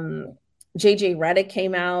 JJ Redick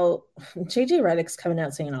came out. JJ Redick's coming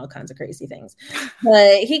out saying all kinds of crazy things.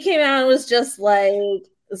 But he came out and was just like,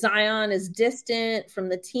 Zion is distant from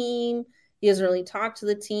the team. He hasn't really talked to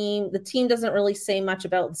the team. The team doesn't really say much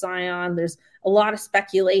about Zion. There's a lot of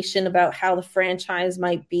speculation about how the franchise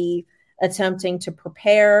might be attempting to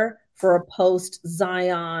prepare for a post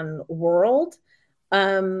Zion world.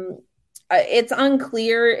 It's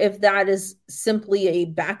unclear if that is simply a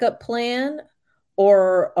backup plan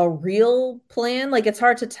or a real plan. Like, it's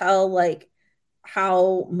hard to tell, like,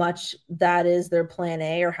 how much that is their plan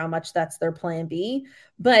A or how much that's their plan B.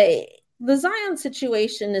 But the Zion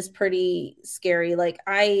situation is pretty scary. Like,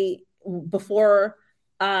 before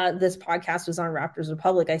this podcast was on Raptors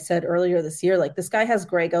Republic, I said earlier this year, like, this guy has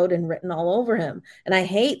Greg Oden written all over him. And I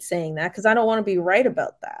hate saying that because I don't want to be right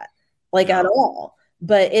about that, like, at all.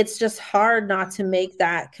 But it's just hard not to make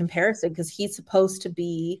that comparison because he's supposed to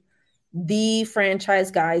be the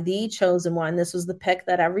franchise guy, the chosen one. This was the pick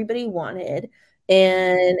that everybody wanted.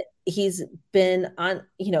 And he's been on,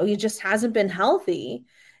 he just hasn't been healthy.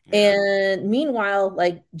 Yeah. And meanwhile,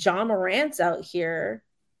 like, Ja Morant's out here,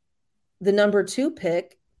 the number 2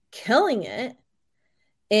 pick, killing it.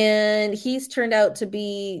 And he's turned out to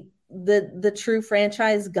be the true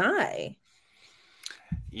franchise guy.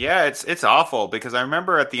 Yeah, it's awful because I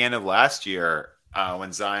remember at the end of last year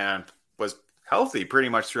when Zion was healthy pretty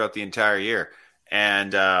much throughout the entire year.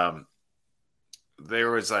 And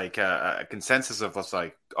there was like a consensus of us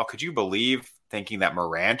like, oh, could you believe thinking that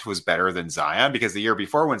Morant was better than Zion? Because the year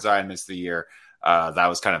before when Zion missed the year, that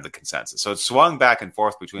was kind of the consensus. So it swung back and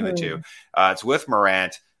forth between the two. It's with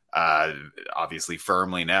Morant, obviously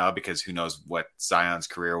firmly now, because who knows what Zion's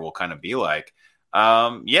career will kind of be like.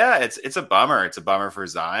 Yeah, it's a bummer. It's a bummer for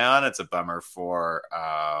Zion. It's a bummer for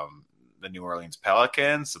the New Orleans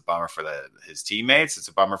Pelicans. It's a bummer for his teammates. It's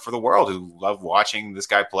a bummer for the world who love watching this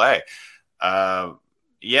guy play.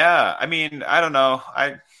 Yeah, I mean, I don't know.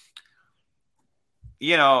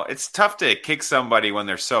 It's tough to kick somebody when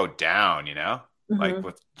they're so down, like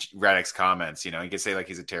with Redick's comments, he could say like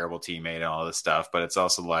he's a terrible teammate and all this stuff, but it's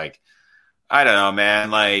also like, I don't know,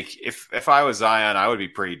 man. Like if I was Zion, I would be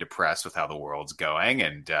pretty depressed with how the world's going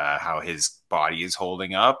and how his body is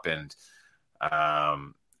holding up. And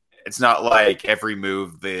it's not like every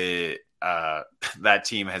move that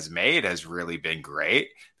team has made has really been great.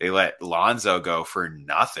 They let Lonzo go for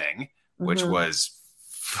nothing, which was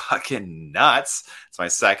fucking nuts. It's my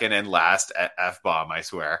second and last F-bomb, I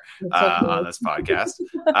swear, on this podcast.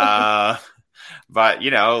 But,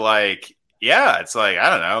 like, yeah, it's like, I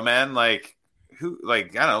don't know, man. Like, I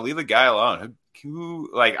don't know, leave the guy alone.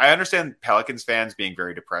 Like, I understand Pelicans fans being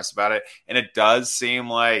very depressed about it. And it does seem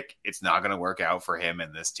like it's not going to work out for him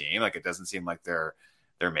and this team. Like, it doesn't seem like they're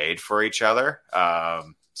made for each other.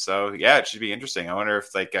 So yeah, it should be interesting. I wonder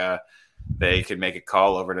if like they could make a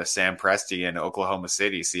call over to Sam Presti in Oklahoma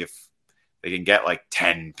City, see if they can get like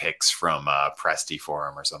 10 picks from Presti for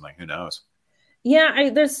him or something. Who knows? Yeah,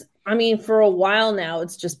 for a while now,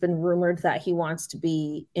 it's just been rumored that he wants to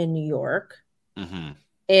be in New York. Mm-hmm.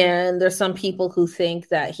 And there's some people who think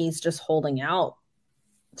that he's just holding out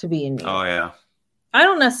to be in New York. Oh, yeah. I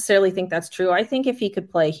don't necessarily think that's true. I think if he could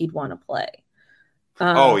play, he'd want to play.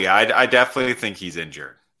 Yeah, I definitely think he's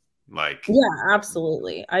injured. Like, yeah,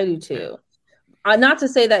 absolutely, I do too. Not to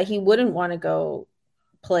say that he wouldn't want to go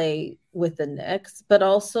play with the Knicks, but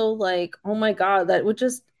also like, oh my God, that would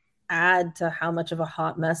just add to how much of a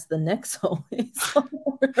hot mess the Knicks always are.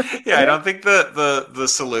 Yeah, I don't think the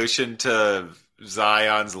solution to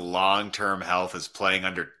Zion's long-term health is playing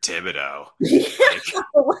under Thibodeau. Yeah,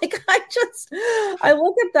 like I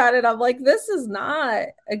look at that and I'm like, this is not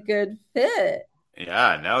a good fit.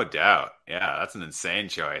 Yeah, no doubt. Yeah, that's an insane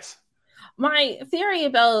choice. My theory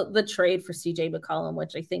about the trade for CJ McCollum,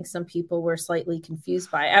 which I think some people were slightly confused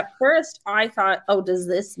by. At first, I thought, oh, does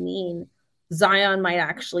this mean Zion might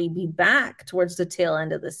actually be back towards the tail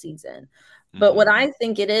end of the season? But what I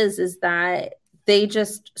think it is that they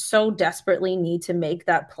just so desperately need to make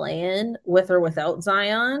that play-in with or without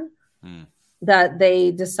Zion that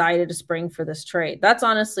they decided to spring for this trade. That's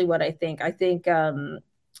honestly what I think. I think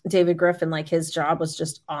David Griffin, like, his job was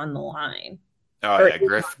just on the line. Oh, yeah.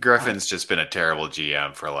 Griffin's just been a terrible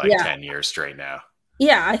GM for 10 years straight now.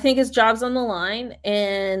 Yeah, I think his job's on the line,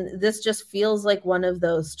 and this just feels like one of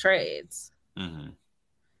those trades. Mm-hmm.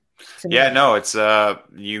 Yeah, no, it's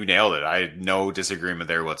you nailed it. I had no disagreement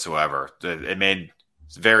there whatsoever. It made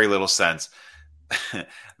very little sense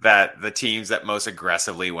that the teams that most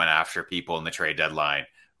aggressively went after people in the trade deadline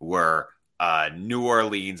were New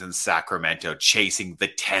Orleans and Sacramento chasing the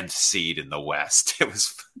 10th seed in the West. It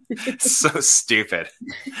was so stupid.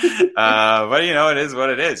 But, it is what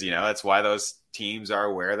it is. It's why those teams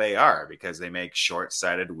are where they are, because they make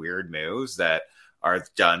short-sighted, weird moves that are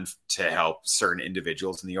done to help certain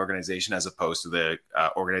individuals in the organization as opposed to the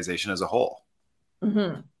organization as a whole.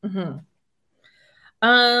 Mm-hmm. Mm-hmm.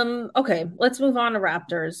 Okay, let's move on to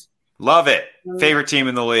Raptors. Love it. Favorite team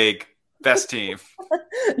in the league. Best team.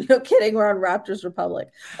 No kidding. We're on Raptors Republic.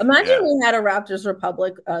 Imagine we had a Raptors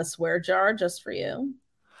Republic swear jar just for you.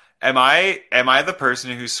 Am I the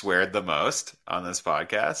person who sweared the most on this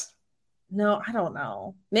podcast? No, I don't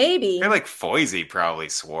know. Maybe. I feel like Foisey probably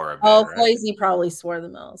swore a bit. Oh, right? Foisey probably swore the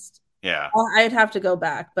most. Yeah. I'd have to go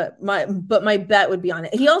back, but my bet would be on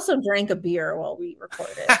it. He also drank a beer while we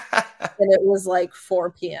recorded. And it was like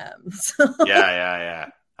 4 p.m. So.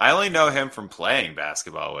 Yeah. I only know him from playing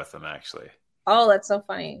basketball with him, actually. Oh, that's so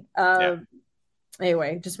funny.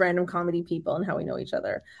 Anyway, just random comedy people and how we know each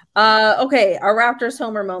other. Okay, our Raptors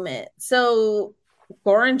homer moment. So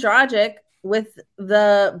Goran Dragic with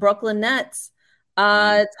the Brooklyn Nets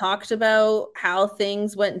talked about how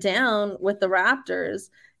things went down with the Raptors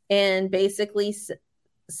and basically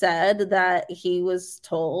said that he was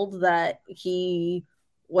told that he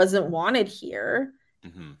wasn't wanted here.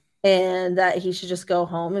 Mm-hmm. And that he should just go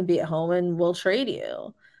home and be at home and we'll trade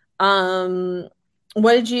you.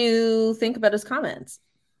 What did you think about his comments?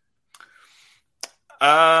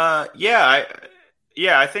 I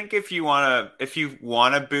think if you wanna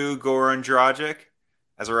boo Goran Dragic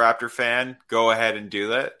as a Raptor fan, go ahead and do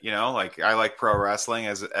that. I like pro wrestling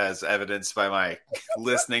as evidenced by my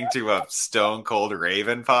listening to a Stone Cold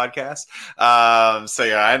Raven podcast.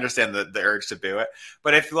 I understand the urge to boo it.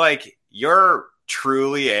 But if you're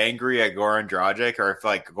truly angry at Goran Dragic, or if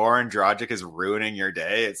Goran Dragic is ruining your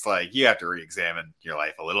day, it's you have to re-examine your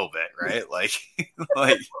life a little bit, right?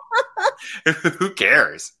 Who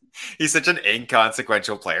cares? He's such an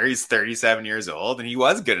inconsequential player. He's 37 years old, and he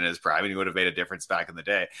was good in his prime, and he would have made a difference back in the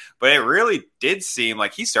day. But it really did seem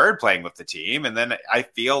like he started playing with the team, and then I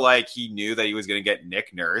feel like he knew that he was going to get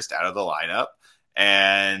Nick Nurse out of the lineup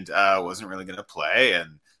and wasn't really going to play.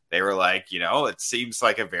 And they were it seems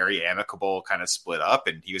like a very amicable kind of split up,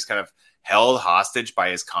 and he was kind of held hostage by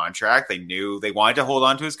his contract. They knew they wanted to hold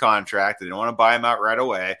on to his contract. They didn't want to buy him out right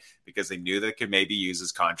away because they knew they could maybe use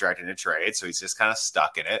his contract in a trade. So he's just kind of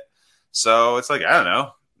stuck in it. So it's I don't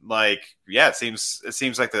know. It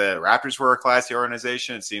seems like the Raptors were a classy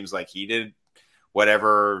organization. It seems like he did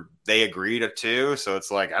whatever they agreed to. So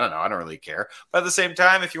it's I don't know. I don't really care. But at the same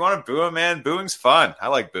time, if you want to boo him, man, booing's fun. I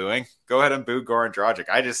like booing. Go ahead and boo Goran Dragic.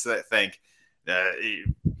 I just think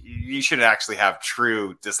you should actually have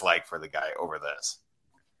true dislike for the guy over this.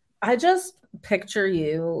 I just picture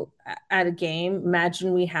you at a game.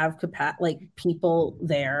 Imagine we have people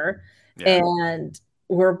there and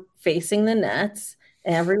we're facing the Nets.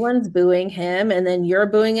 Everyone's booing him, and then you're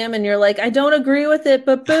booing him, and you're like, I don't agree with it,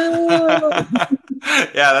 but boo.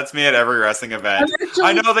 Yeah, that's me at every wrestling event.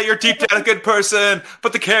 I know that you're deep down a good person,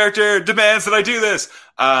 but the character demands that I do this.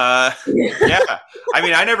 Yeah. I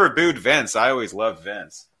mean, I never booed Vince. I always loved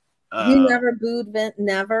Vince. You never booed Vince?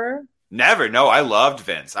 Never? Never. No, I loved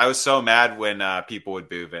Vince. I was so mad when people would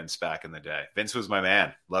boo Vince back in the day. Vince was my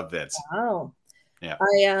man. Loved Vince. Wow. Yeah.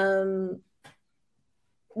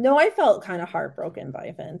 No, I felt kind of heartbroken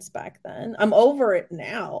by Vince back then. I'm over it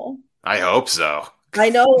now. I hope so. I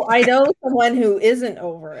know someone who isn't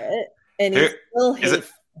over it, and he still hates it.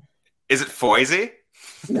 Is it Foisey?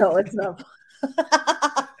 No, it's not.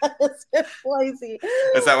 It's Foisey.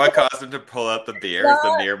 Is that what caused him to pull out the beer? Is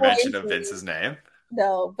the mere mention of Vince's name?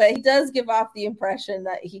 No, but he does give off the impression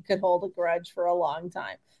that he could hold a grudge for a long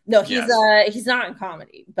time. No, he's not in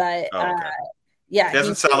comedy, but okay. Yeah, he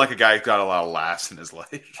doesn't sound like a guy who's got a lot of laughs in his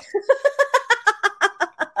life.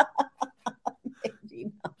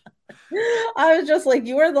 Maybe not. I was just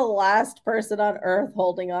you are the last person on earth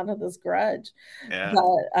holding on to this grudge. Yeah. But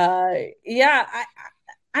I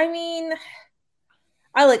mean,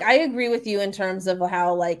 I agree with you in terms of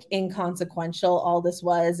how inconsequential all this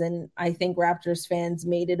was, and I think Raptors fans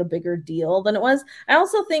made it a bigger deal than it was. I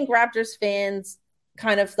also think Raptors fans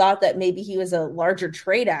kind of thought that maybe he was a larger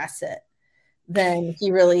trade asset than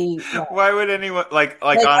he really was. Why would anyone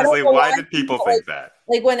honestly, why did people think that?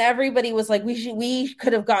 When everybody was we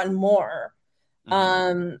could have gotten more.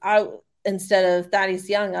 Mm-hmm. Instead of Thaddeus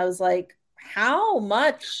Young, I was how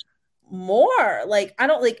much more? I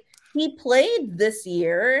don't he played this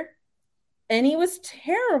year and he was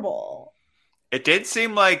terrible. It did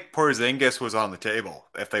seem like Porzingis was on the table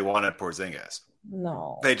if they wanted Porzingis.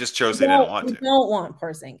 No. They just chose they didn't want to. We don't want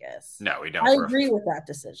Porzingis. No, we don't. I agree with that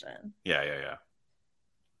decision. Yeah.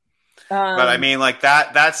 But I mean, like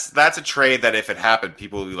that's a trade that if it happened,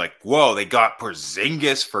 people would be like, whoa, they got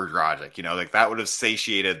Porzingis for Dragic. You know, like that would have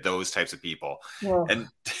satiated those types of people. Whoa. And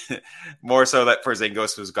more so that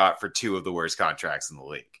Porzingis was got for 2 of the worst contracts in the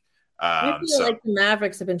league. I feel like the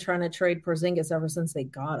Mavericks have been trying to trade Porzingis ever since they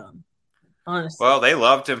got him. Honestly. Well, they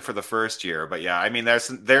loved him for the first year, but yeah, I mean, there's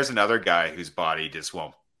another guy whose body just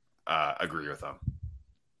won't agree with him.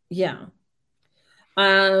 Yeah.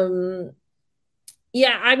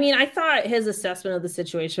 Yeah, I mean, I thought his assessment of the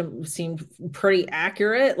situation seemed pretty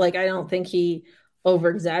accurate. Like, I don't think he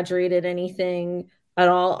over-exaggerated anything at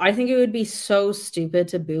all. I think it would be so stupid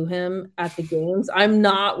to boo him at the games. I'm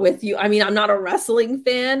not with you. I mean, I'm not a wrestling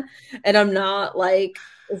fan, and I'm not like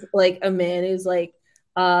a man who's like,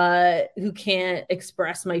 who can't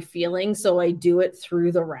express my feelings, so I do it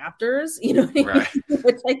through the Raptors, you know what I mean?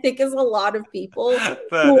 Which I think is a lot of people. That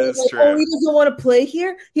is like, true. Oh, he doesn't want to play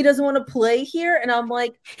here. He doesn't want to play here, and I'm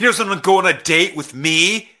like, he doesn't want to go on a date with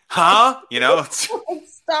me, huh? You know,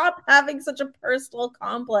 stop having such a personal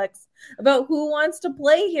complex about who wants to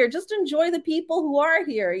play here. Just enjoy the people who are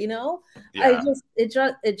here. You know, yeah.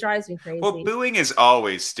 It drives me crazy. Well, booing is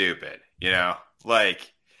always stupid. You know,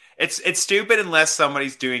 like. It's stupid unless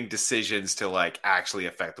somebody's doing decisions to like actually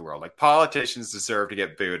affect the world. Like politicians deserve to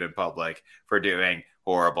get booed in public for doing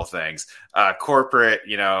horrible things. Corporate,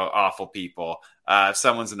 you know, awful people. If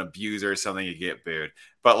someone's an abuser or something, you get booed.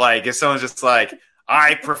 But like if someone's just like,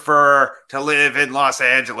 I prefer to live in Los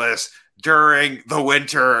Angeles during the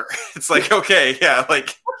winter, it's like, okay, yeah,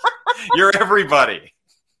 like you're everybody.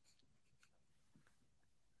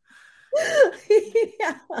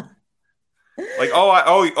 Yeah. Like,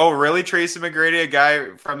 oh, really, Tracy McGrady, a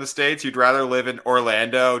guy from the States, you'd rather live in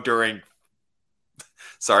Orlando during,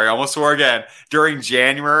 sorry, I almost swore again, during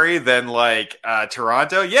January than like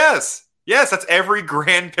Toronto? Yes, that's every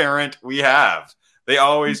grandparent we have. They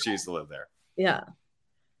always choose to live there.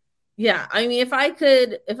 Yeah. I mean, if I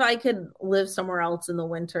could live somewhere else in the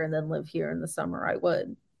winter and then live here in the summer, I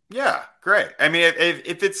would. Yeah, great. I mean,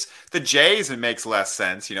 if it's the Jays, it makes less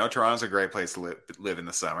sense. You know, Toronto's a great place to live in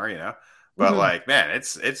the summer. You know. But like, man,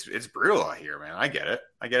 it's brutal out here, man. I get it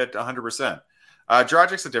 100%.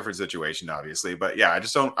 Dragic's a different situation, obviously, but yeah,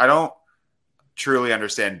 I don't truly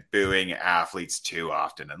understand booing athletes too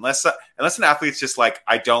often, unless an athlete's just like,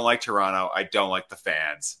 I don't like Toronto, I don't like the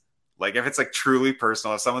fans. Like if it's like truly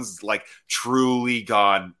personal, if someone's like truly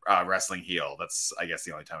gone wrestling heel, that's I guess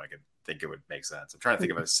the only time I can think it would make sense. I'm trying to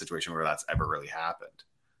think of a situation where that's ever really happened.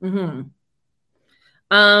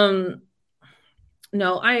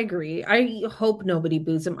 No, I agree. I hope nobody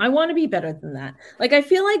boos him. I want to be better than that. Like, I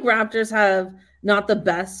feel like Raptors have not the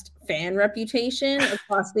best fan reputation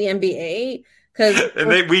across the NBA because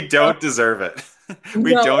we don't deserve it.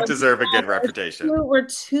 We don't deserve a good reputation. We're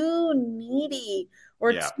too needy.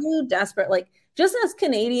 We're too desperate. Like, just as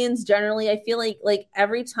Canadians generally, I feel like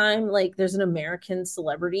every time like there's an American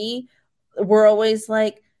celebrity, we're always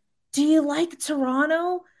like, "Do you like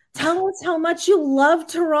Toronto? Tell us how much you love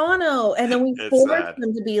Toronto." And then we force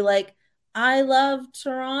them to be like, I love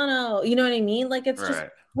Toronto. You know what I mean? Like, it's just,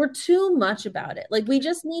 we're too much about it. Like, we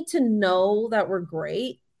just need to know that we're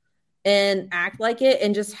great and act like it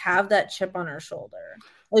and just have that chip on our shoulder.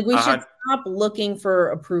 Like, we should stop looking for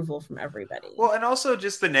approval from everybody. Well, and also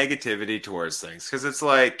just the negativity towards things. Because it's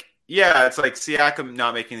like, yeah, it's like Siakam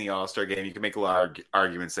not making the All-Star game. You can make a lot of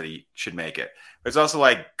arguments that he should make it. But it's also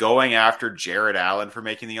like going after Jared Allen for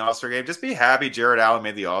making the All-Star game. Just be happy Jared Allen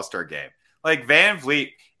made the All-Star game. Like Van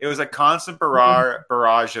Vliet, it was a constant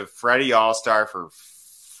barrage of Freddie All-Star for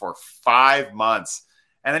 5 months.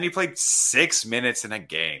 And then he played 6 minutes in a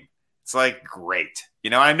game. It's like, great. You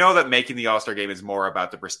know, I know that making the All-Star game is more about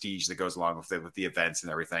the prestige that goes along with the events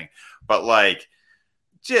and everything. But like,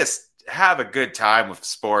 just have a good time with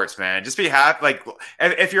sports, man. Just be happy. Like,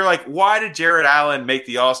 if you're like, why did Jared Allen make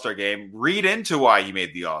the All-Star game? Read into why he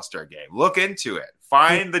made the All-Star game. Look into it.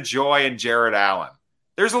 Find the joy in Jared Allen.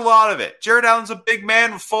 There's a lot of it. Jared Allen's a big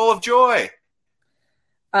man full of joy.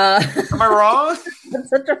 Am I wrong? That's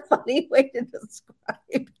such a funny way to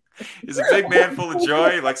describe. He's a big man full of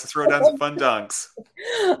joy. He likes to throw down some fun dunks.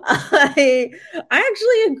 I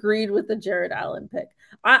actually agreed with the Jared Allen pick.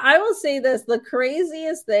 I will say this. The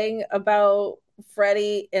craziest thing about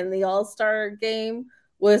Freddie in the All-Star game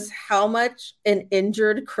was how much an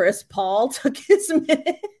injured Chris Paul took his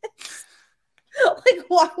minutes. Like,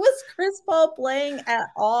 why was Chris Paul playing at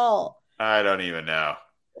all? I don't even know.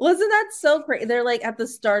 Wasn't that so crazy? They're like at the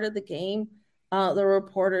start of the game, The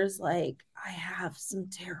reporter's like, I have some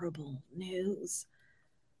terrible news.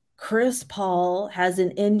 Chris Paul has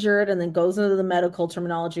an injured, and then goes into the medical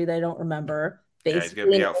terminology they don't remember. Yeah, he's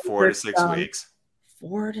going to be out 4 to 6 weeks.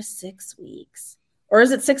 4 to 6 weeks. Or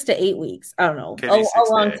is it 6 to 8 weeks? I don't know.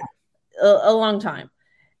 A long time.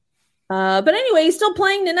 But anyway, he's still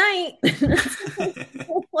playing tonight.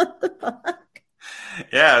 What the fuck?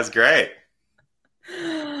 Yeah, it was great.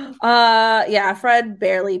 Yeah, Fred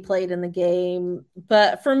barely played in the game.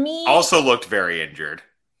 But for me... Also looked very injured.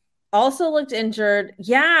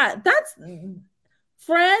 Yeah, that's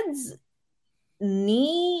Fred's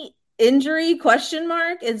knee injury question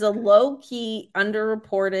mark is a low-key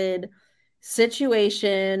underreported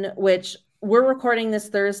situation, which we're recording this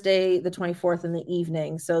Thursday the 24th in the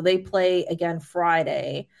evening, so they play again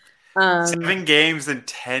Friday. 7 games in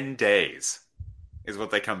 10 days is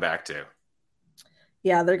what they come back to.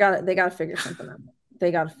 Yeah, they got to figure something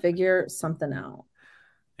out.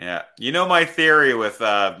 Yeah. You know my theory with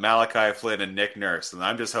Malachi Flynn and Nick Nurse, and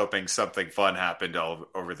I'm just hoping something fun happened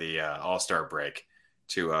over the All-Star break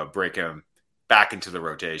to break him back into the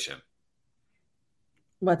rotation.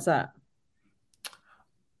 What's that?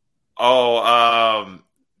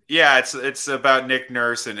 Yeah, it's about Nick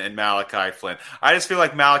Nurse and Malachi Flynn. I just feel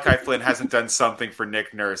like Malachi Flynn hasn't done something for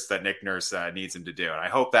Nick Nurse that Nick Nurse needs him to do, and I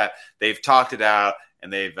hope that they've talked it out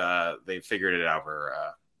and they've figured it out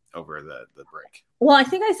over the break. Well, I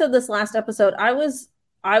think I said this last episode. I was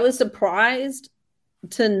surprised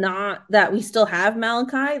that we still have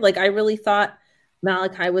Malachi. Like, I really thought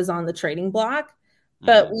Malachi was on the trading block,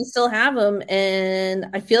 but we still have him. And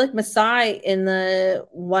I feel like Masai in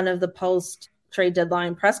one of the post trade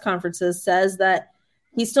deadline press conferences says that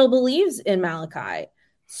he still believes in Malachi.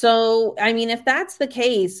 So, I mean, if that's the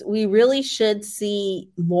case, we really should see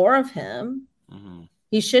more of him. Mm-hmm.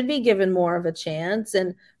 He should be given more of a chance.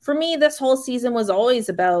 And for me, this whole season was always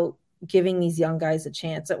about giving these young guys a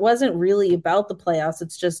chance. It wasn't really about the playoffs.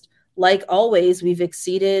 It's just, like always, we've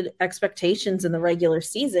exceeded expectations in the regular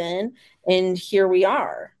season, and here we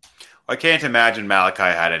are. I can't imagine Malachi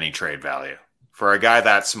had any trade value. For a guy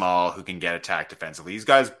that small who can get attacked defensively. He's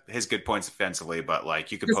got his good points defensively, but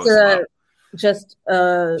like you could post him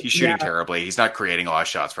up. He's shooting terribly. He's not creating a lot of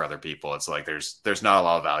shots for other people. It's like there's not a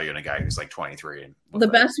lot of value in a guy who's like 23. And the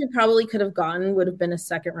best we probably could have gotten would have been a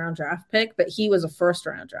 2nd round draft pick, but he was a 1st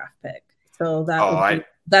round draft pick. So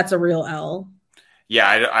that's a real L.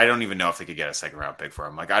 Yeah, I don't even know if they could get a 2nd round pick for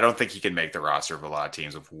him. Like, I don't think he can make the roster of a lot of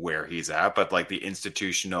teams with where he's at, but like the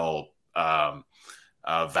institutional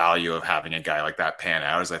value of having a guy like that pan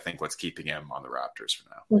out is, I think, what's keeping him on the Raptors for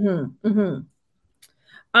now. Mm-hmm, mm-hmm.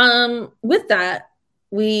 With that,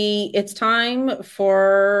 it's time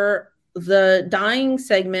for the dying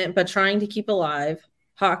segment, but trying to keep alive.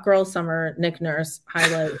 Hot Girl Summer, Nick Nurse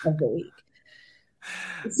highlight of the week.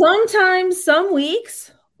 Sometimes, some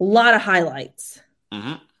weeks, a lot of highlights.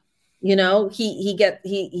 Mm-hmm. You know,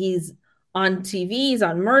 he's on TV, he's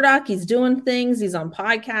on Murdoch, he's doing things, he's on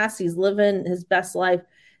podcasts, he's living his best life.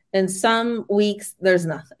 And some weeks, there's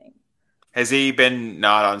nothing. Has he been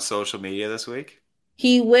not on social media this week?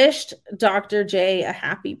 He wished Dr. J a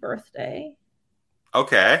happy birthday.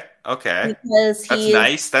 Okay. Because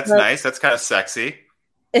That's nice. That's kind of sexy.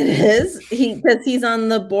 It is. Because he's on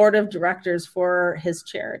the board of directors for his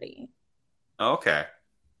charity. Okay.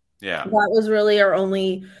 Yeah. That was really our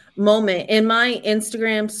only moment. In my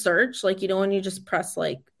Instagram search, like, you know, when you just press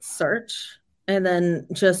like search and then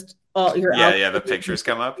just all your the pictures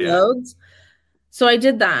come up. Loads. So I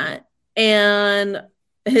did that. And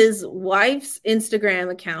his wife's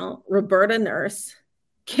Instagram account, Roberta Nurse,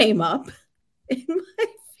 came up in my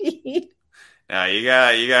feed. Now you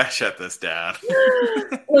gotta shut this down.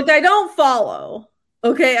 Look, I don't follow.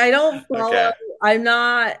 Okay, I don't follow. Okay. I'm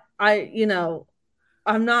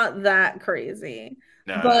not that crazy.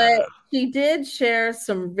 No. She did share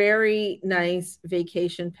some very nice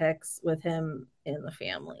vacation pics with him and the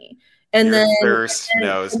family. And then thirst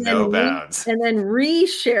knows no bounds. And then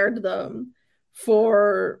reshared them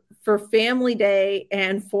for family day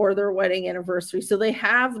and for their wedding anniversary. So they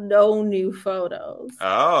have no new photos.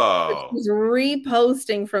 Oh. She's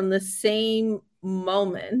reposting from the same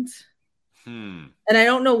moment. And I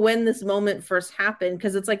don't know when this moment first happened,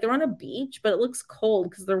 because it's like they're on a beach, but it looks cold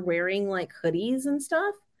because they're wearing like hoodies and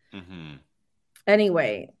stuff. Mm-hmm.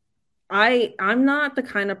 Anyway, I'm not the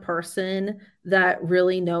kind of person that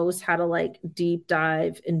really knows how to like deep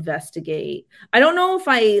dive, investigate. I don't know if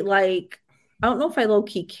I low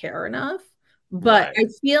key care enough, but right. I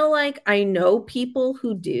feel like I know people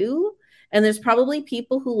who do. And there's probably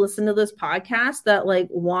people who listen to this podcast that like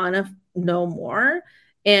want to know more.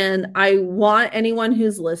 And I want anyone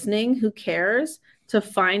who's listening who cares to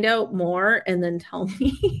find out more and then tell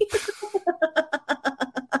me.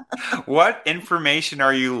 What information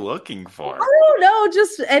are you looking for? I don't know,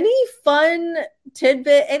 just any fun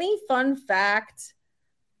tidbit, any fun fact.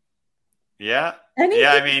 Yeah. Anything.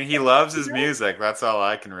 Yeah, I mean, he loves his music. That's all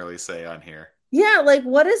I can really say on here. Yeah, like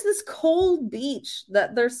what is this cold beach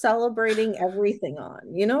that they're celebrating everything on?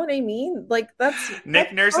 You know what I mean? Like that's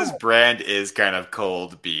Nick Nurse's brand is kind of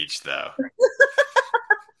cold beach, though.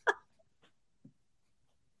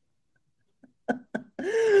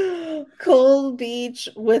 Cold beach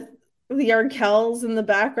with the Arkells in the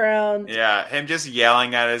background. Yeah, him just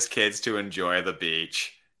yelling at his kids to enjoy the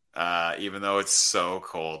beach, even though it's so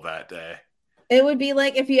cold that day. It would be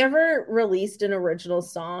like if you ever released an original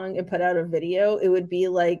song and put out a video, it would be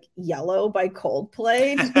like Yellow by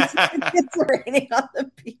Coldplay. It's raining on the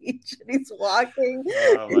beach and he's walking.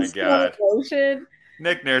 Oh my God. Ocean.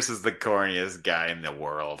 Nick Nurse is the corniest guy in the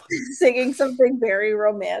world. Singing something very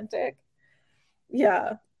romantic.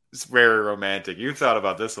 Yeah. It's very romantic. You thought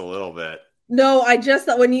about this a little bit. No, I just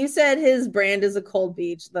thought when you said his brand is a cold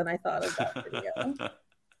beach, then I thought of that video.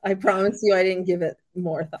 I promise you I didn't give it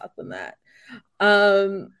more thought than that.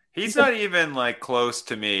 He's not even like close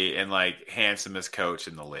to me in like handsomest coach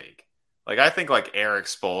in the league. Like I think like Eric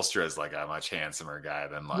Spoelstra is like a much handsomer guy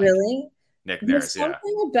than like really Nick Nurse. There's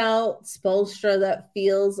something about Spoelstra that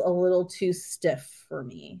feels a little too stiff for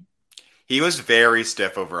me. He was very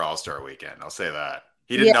stiff over All-Star Weekend. I'll say that.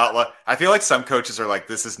 He did not look. I feel like some coaches are like,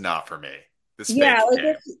 this is not for me.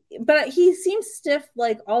 But he seems stiff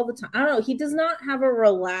like all the time. I don't know. He does not have a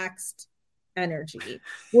relaxed energy.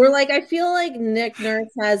 Where like I feel like Nick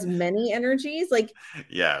Nurse has many energies. Like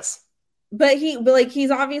yes, but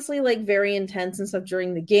he's obviously like very intense and stuff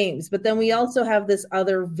during the games. But then we also have this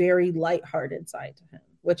other very lighthearted side to him,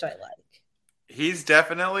 which I like. He's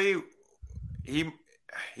definitely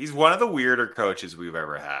he's one of the weirder coaches we've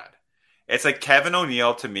ever had. It's like Kevin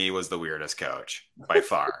O'Neill to me was the weirdest coach by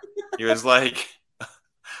far. He was like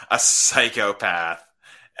a psychopath,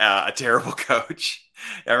 a terrible coach.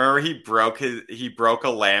 I remember he broke a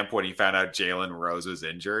lamp when he found out Jalen Rose was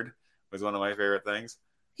injured. Was one of my favorite things.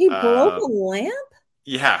 He broke a lamp?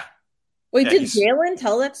 Yeah. Wait, did Jalen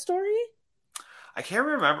tell that story? I can't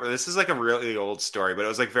remember. This is like a really old story, but it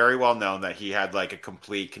was like very well known that he had like a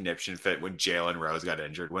complete conniption fit when Jalen Rose got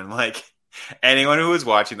injured. When like anyone who was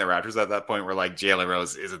watching the Raptors at that point were like, Jalen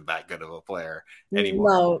Rose isn't that good of a player anymore.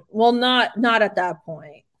 No, well, not at that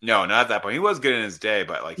point. No, not at that point. He was good in his day,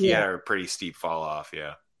 but like he had a pretty steep fall off.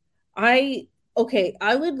 Yeah. I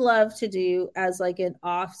would love to do as like an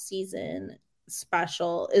off-season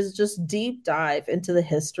special is just deep dive into the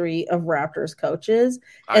history of Raptors coaches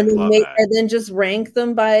and then just rank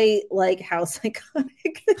them by like how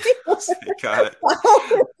psychotic they were. Got it.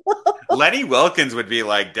 Lenny Wilkins would be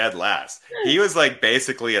like dead last. He was like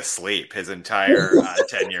basically asleep his entire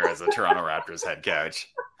tenure as a Toronto Raptors head coach.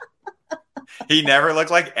 He never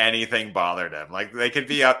looked like anything bothered him. Like they could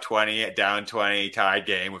be up 20, down 20, tied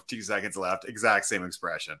game with 2 seconds left. Exact same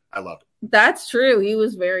expression. I loved it. That's true. He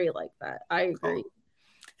was very like that. I agree.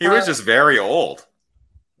 He was just very old.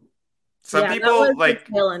 Some people that was like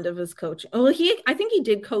the tail end of his coaching. Well, I think he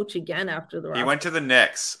did coach again after the Raptors. He went to the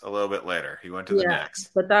Knicks a little bit later. He went to the Knicks,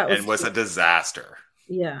 but that was a disaster.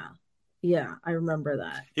 Yeah, I remember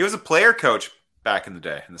that. He was a player coach back in the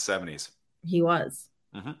day in the 70s. He was.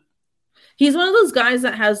 Mm-hmm. He's one of those guys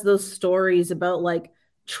that has those stories about like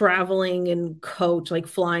traveling and coach, like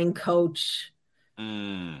flying coach,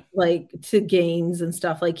 like to games and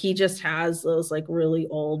stuff. Like he just has those like really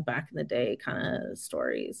old back in the day kind of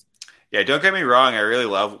stories. Yeah, don't get me wrong. I really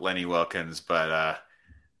love Lenny Wilkins, but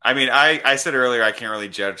I mean, I said earlier I can't really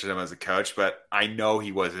judge him as a coach, but I know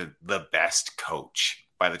he wasn't the best coach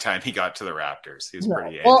by the time he got to the Raptors. He was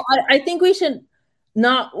pretty. Well, I think we should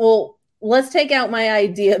not. Well, let's take out my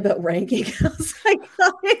idea about ranking how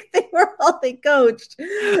psychotic they were all they coached,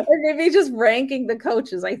 and maybe just ranking the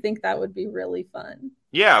coaches. I think that would be really fun.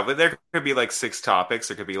 Yeah, but there could be like 6 topics.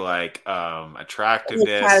 There could be like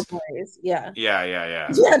attractiveness. Categories. Yeah.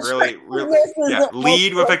 Yeah. Really. Yeah.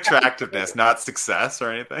 Lead with attractiveness, not success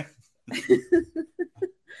or anything.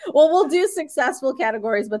 Well, we'll do successful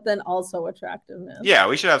categories, but then also attractiveness. Yeah,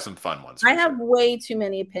 we should have some fun ones. I have way too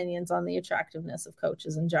many opinions on the attractiveness of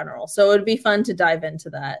coaches in general. So it would be fun to dive into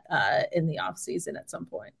that in the off season at some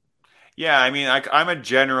point. Yeah, I mean, I'm a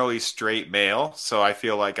generally straight male, so I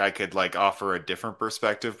feel like I could like offer a different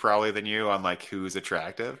perspective probably than you on like who's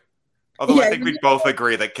attractive. Although I think we both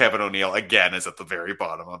agree that Kevin O'Neill again is at the very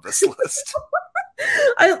bottom of this list.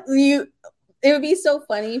 It would be so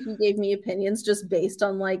funny if you gave me opinions just based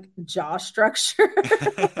on like jaw structure,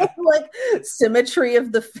 like symmetry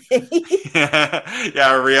of the face.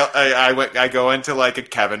 I go into like a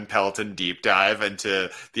Kevin Pelton deep dive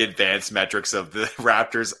into the advanced metrics of the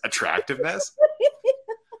Raptors' attractiveness.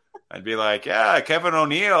 I'd be like, yeah, Kevin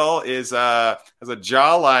O'Neill has a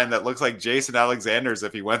jawline that looks like Jason Alexander's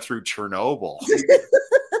if he went through Chernobyl.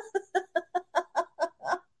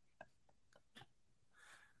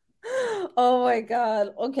 Oh my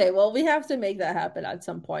God. Okay, well, we have to make that happen at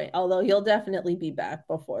some point. Although he'll definitely be back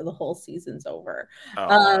before the whole season's over.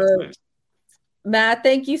 Nice. Matt,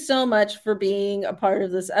 thank you so much for being a part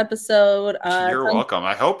of this episode. You're welcome.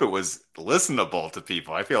 I hope it was listenable to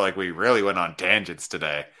people. I feel like we really went on tangents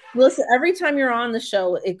today. Listen, every time you're on the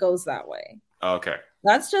show, it goes that way. Okay.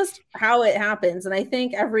 That's just how it happens. And I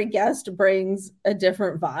think every guest brings a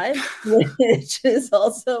different vibe, which is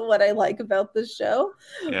also what I like about the show.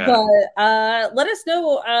 Yeah. But let us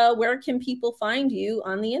know, where can people find you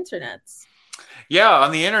on the internets? Yeah,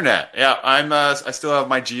 on the internet. Yeah, I still have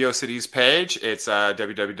my GeoCities page. It's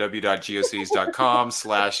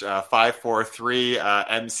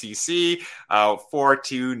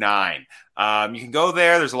www.geocities.com/543-MCC-429. You can go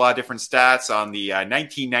there. There's a lot of different stats on the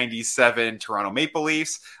 1997 Toronto Maple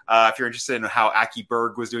Leafs. If you're interested in how Aki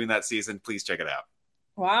Berg was doing that season, please check it out.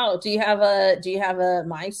 Wow. Do you have a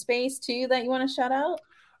MySpace too that you want to shout out?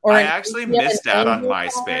 Or I actually missed out on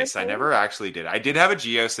MySpace. I never actually did. I did have a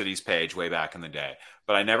GeoCities page way back in the day,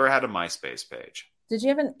 but I never had a MySpace page. Did you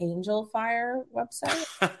have an Angel Fire website?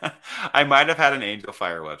 I might have had an Angel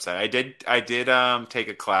Fire website. I did take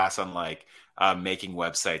a class on like making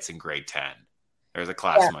websites in grade 10. There was a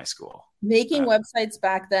class in my school. Making websites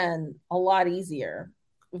back then, a lot easier.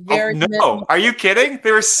 Are you kidding?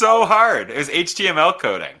 They were so hard. It was HTML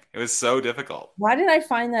coding. It was so difficult. Why did I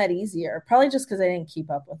find that easier? Probably just because I didn't keep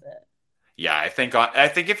up with it. Yeah, I think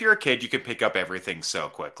if you're a kid, you can pick up everything so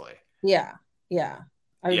quickly. Yeah.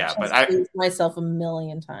 I used myself a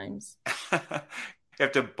million times. You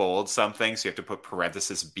have to bold something, so you have to put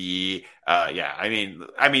parenthesis B. I mean,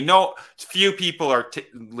 no, few people are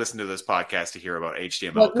listen to this podcast to hear about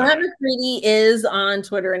HTML. Look, Matt McCready is on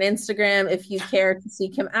Twitter and Instagram. If you care to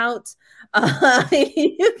seek him out,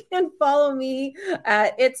 you can follow me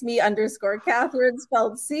at itsme_Catherine,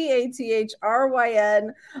 spelled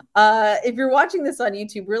CATHRYN. If you're watching this on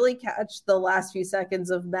YouTube, really catch the last few seconds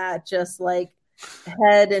of Matt just like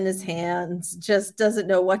head in his hands, just doesn't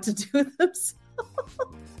know what to do with himself.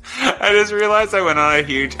 I just realized I went on a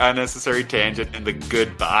huge unnecessary tangent in the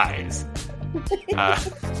goodbyes.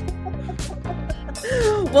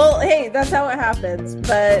 Well, hey, that's how it happens.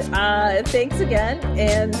 But thanks again,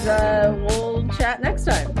 and we'll chat next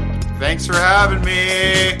time. Thanks for having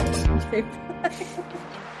me. Okay, bye.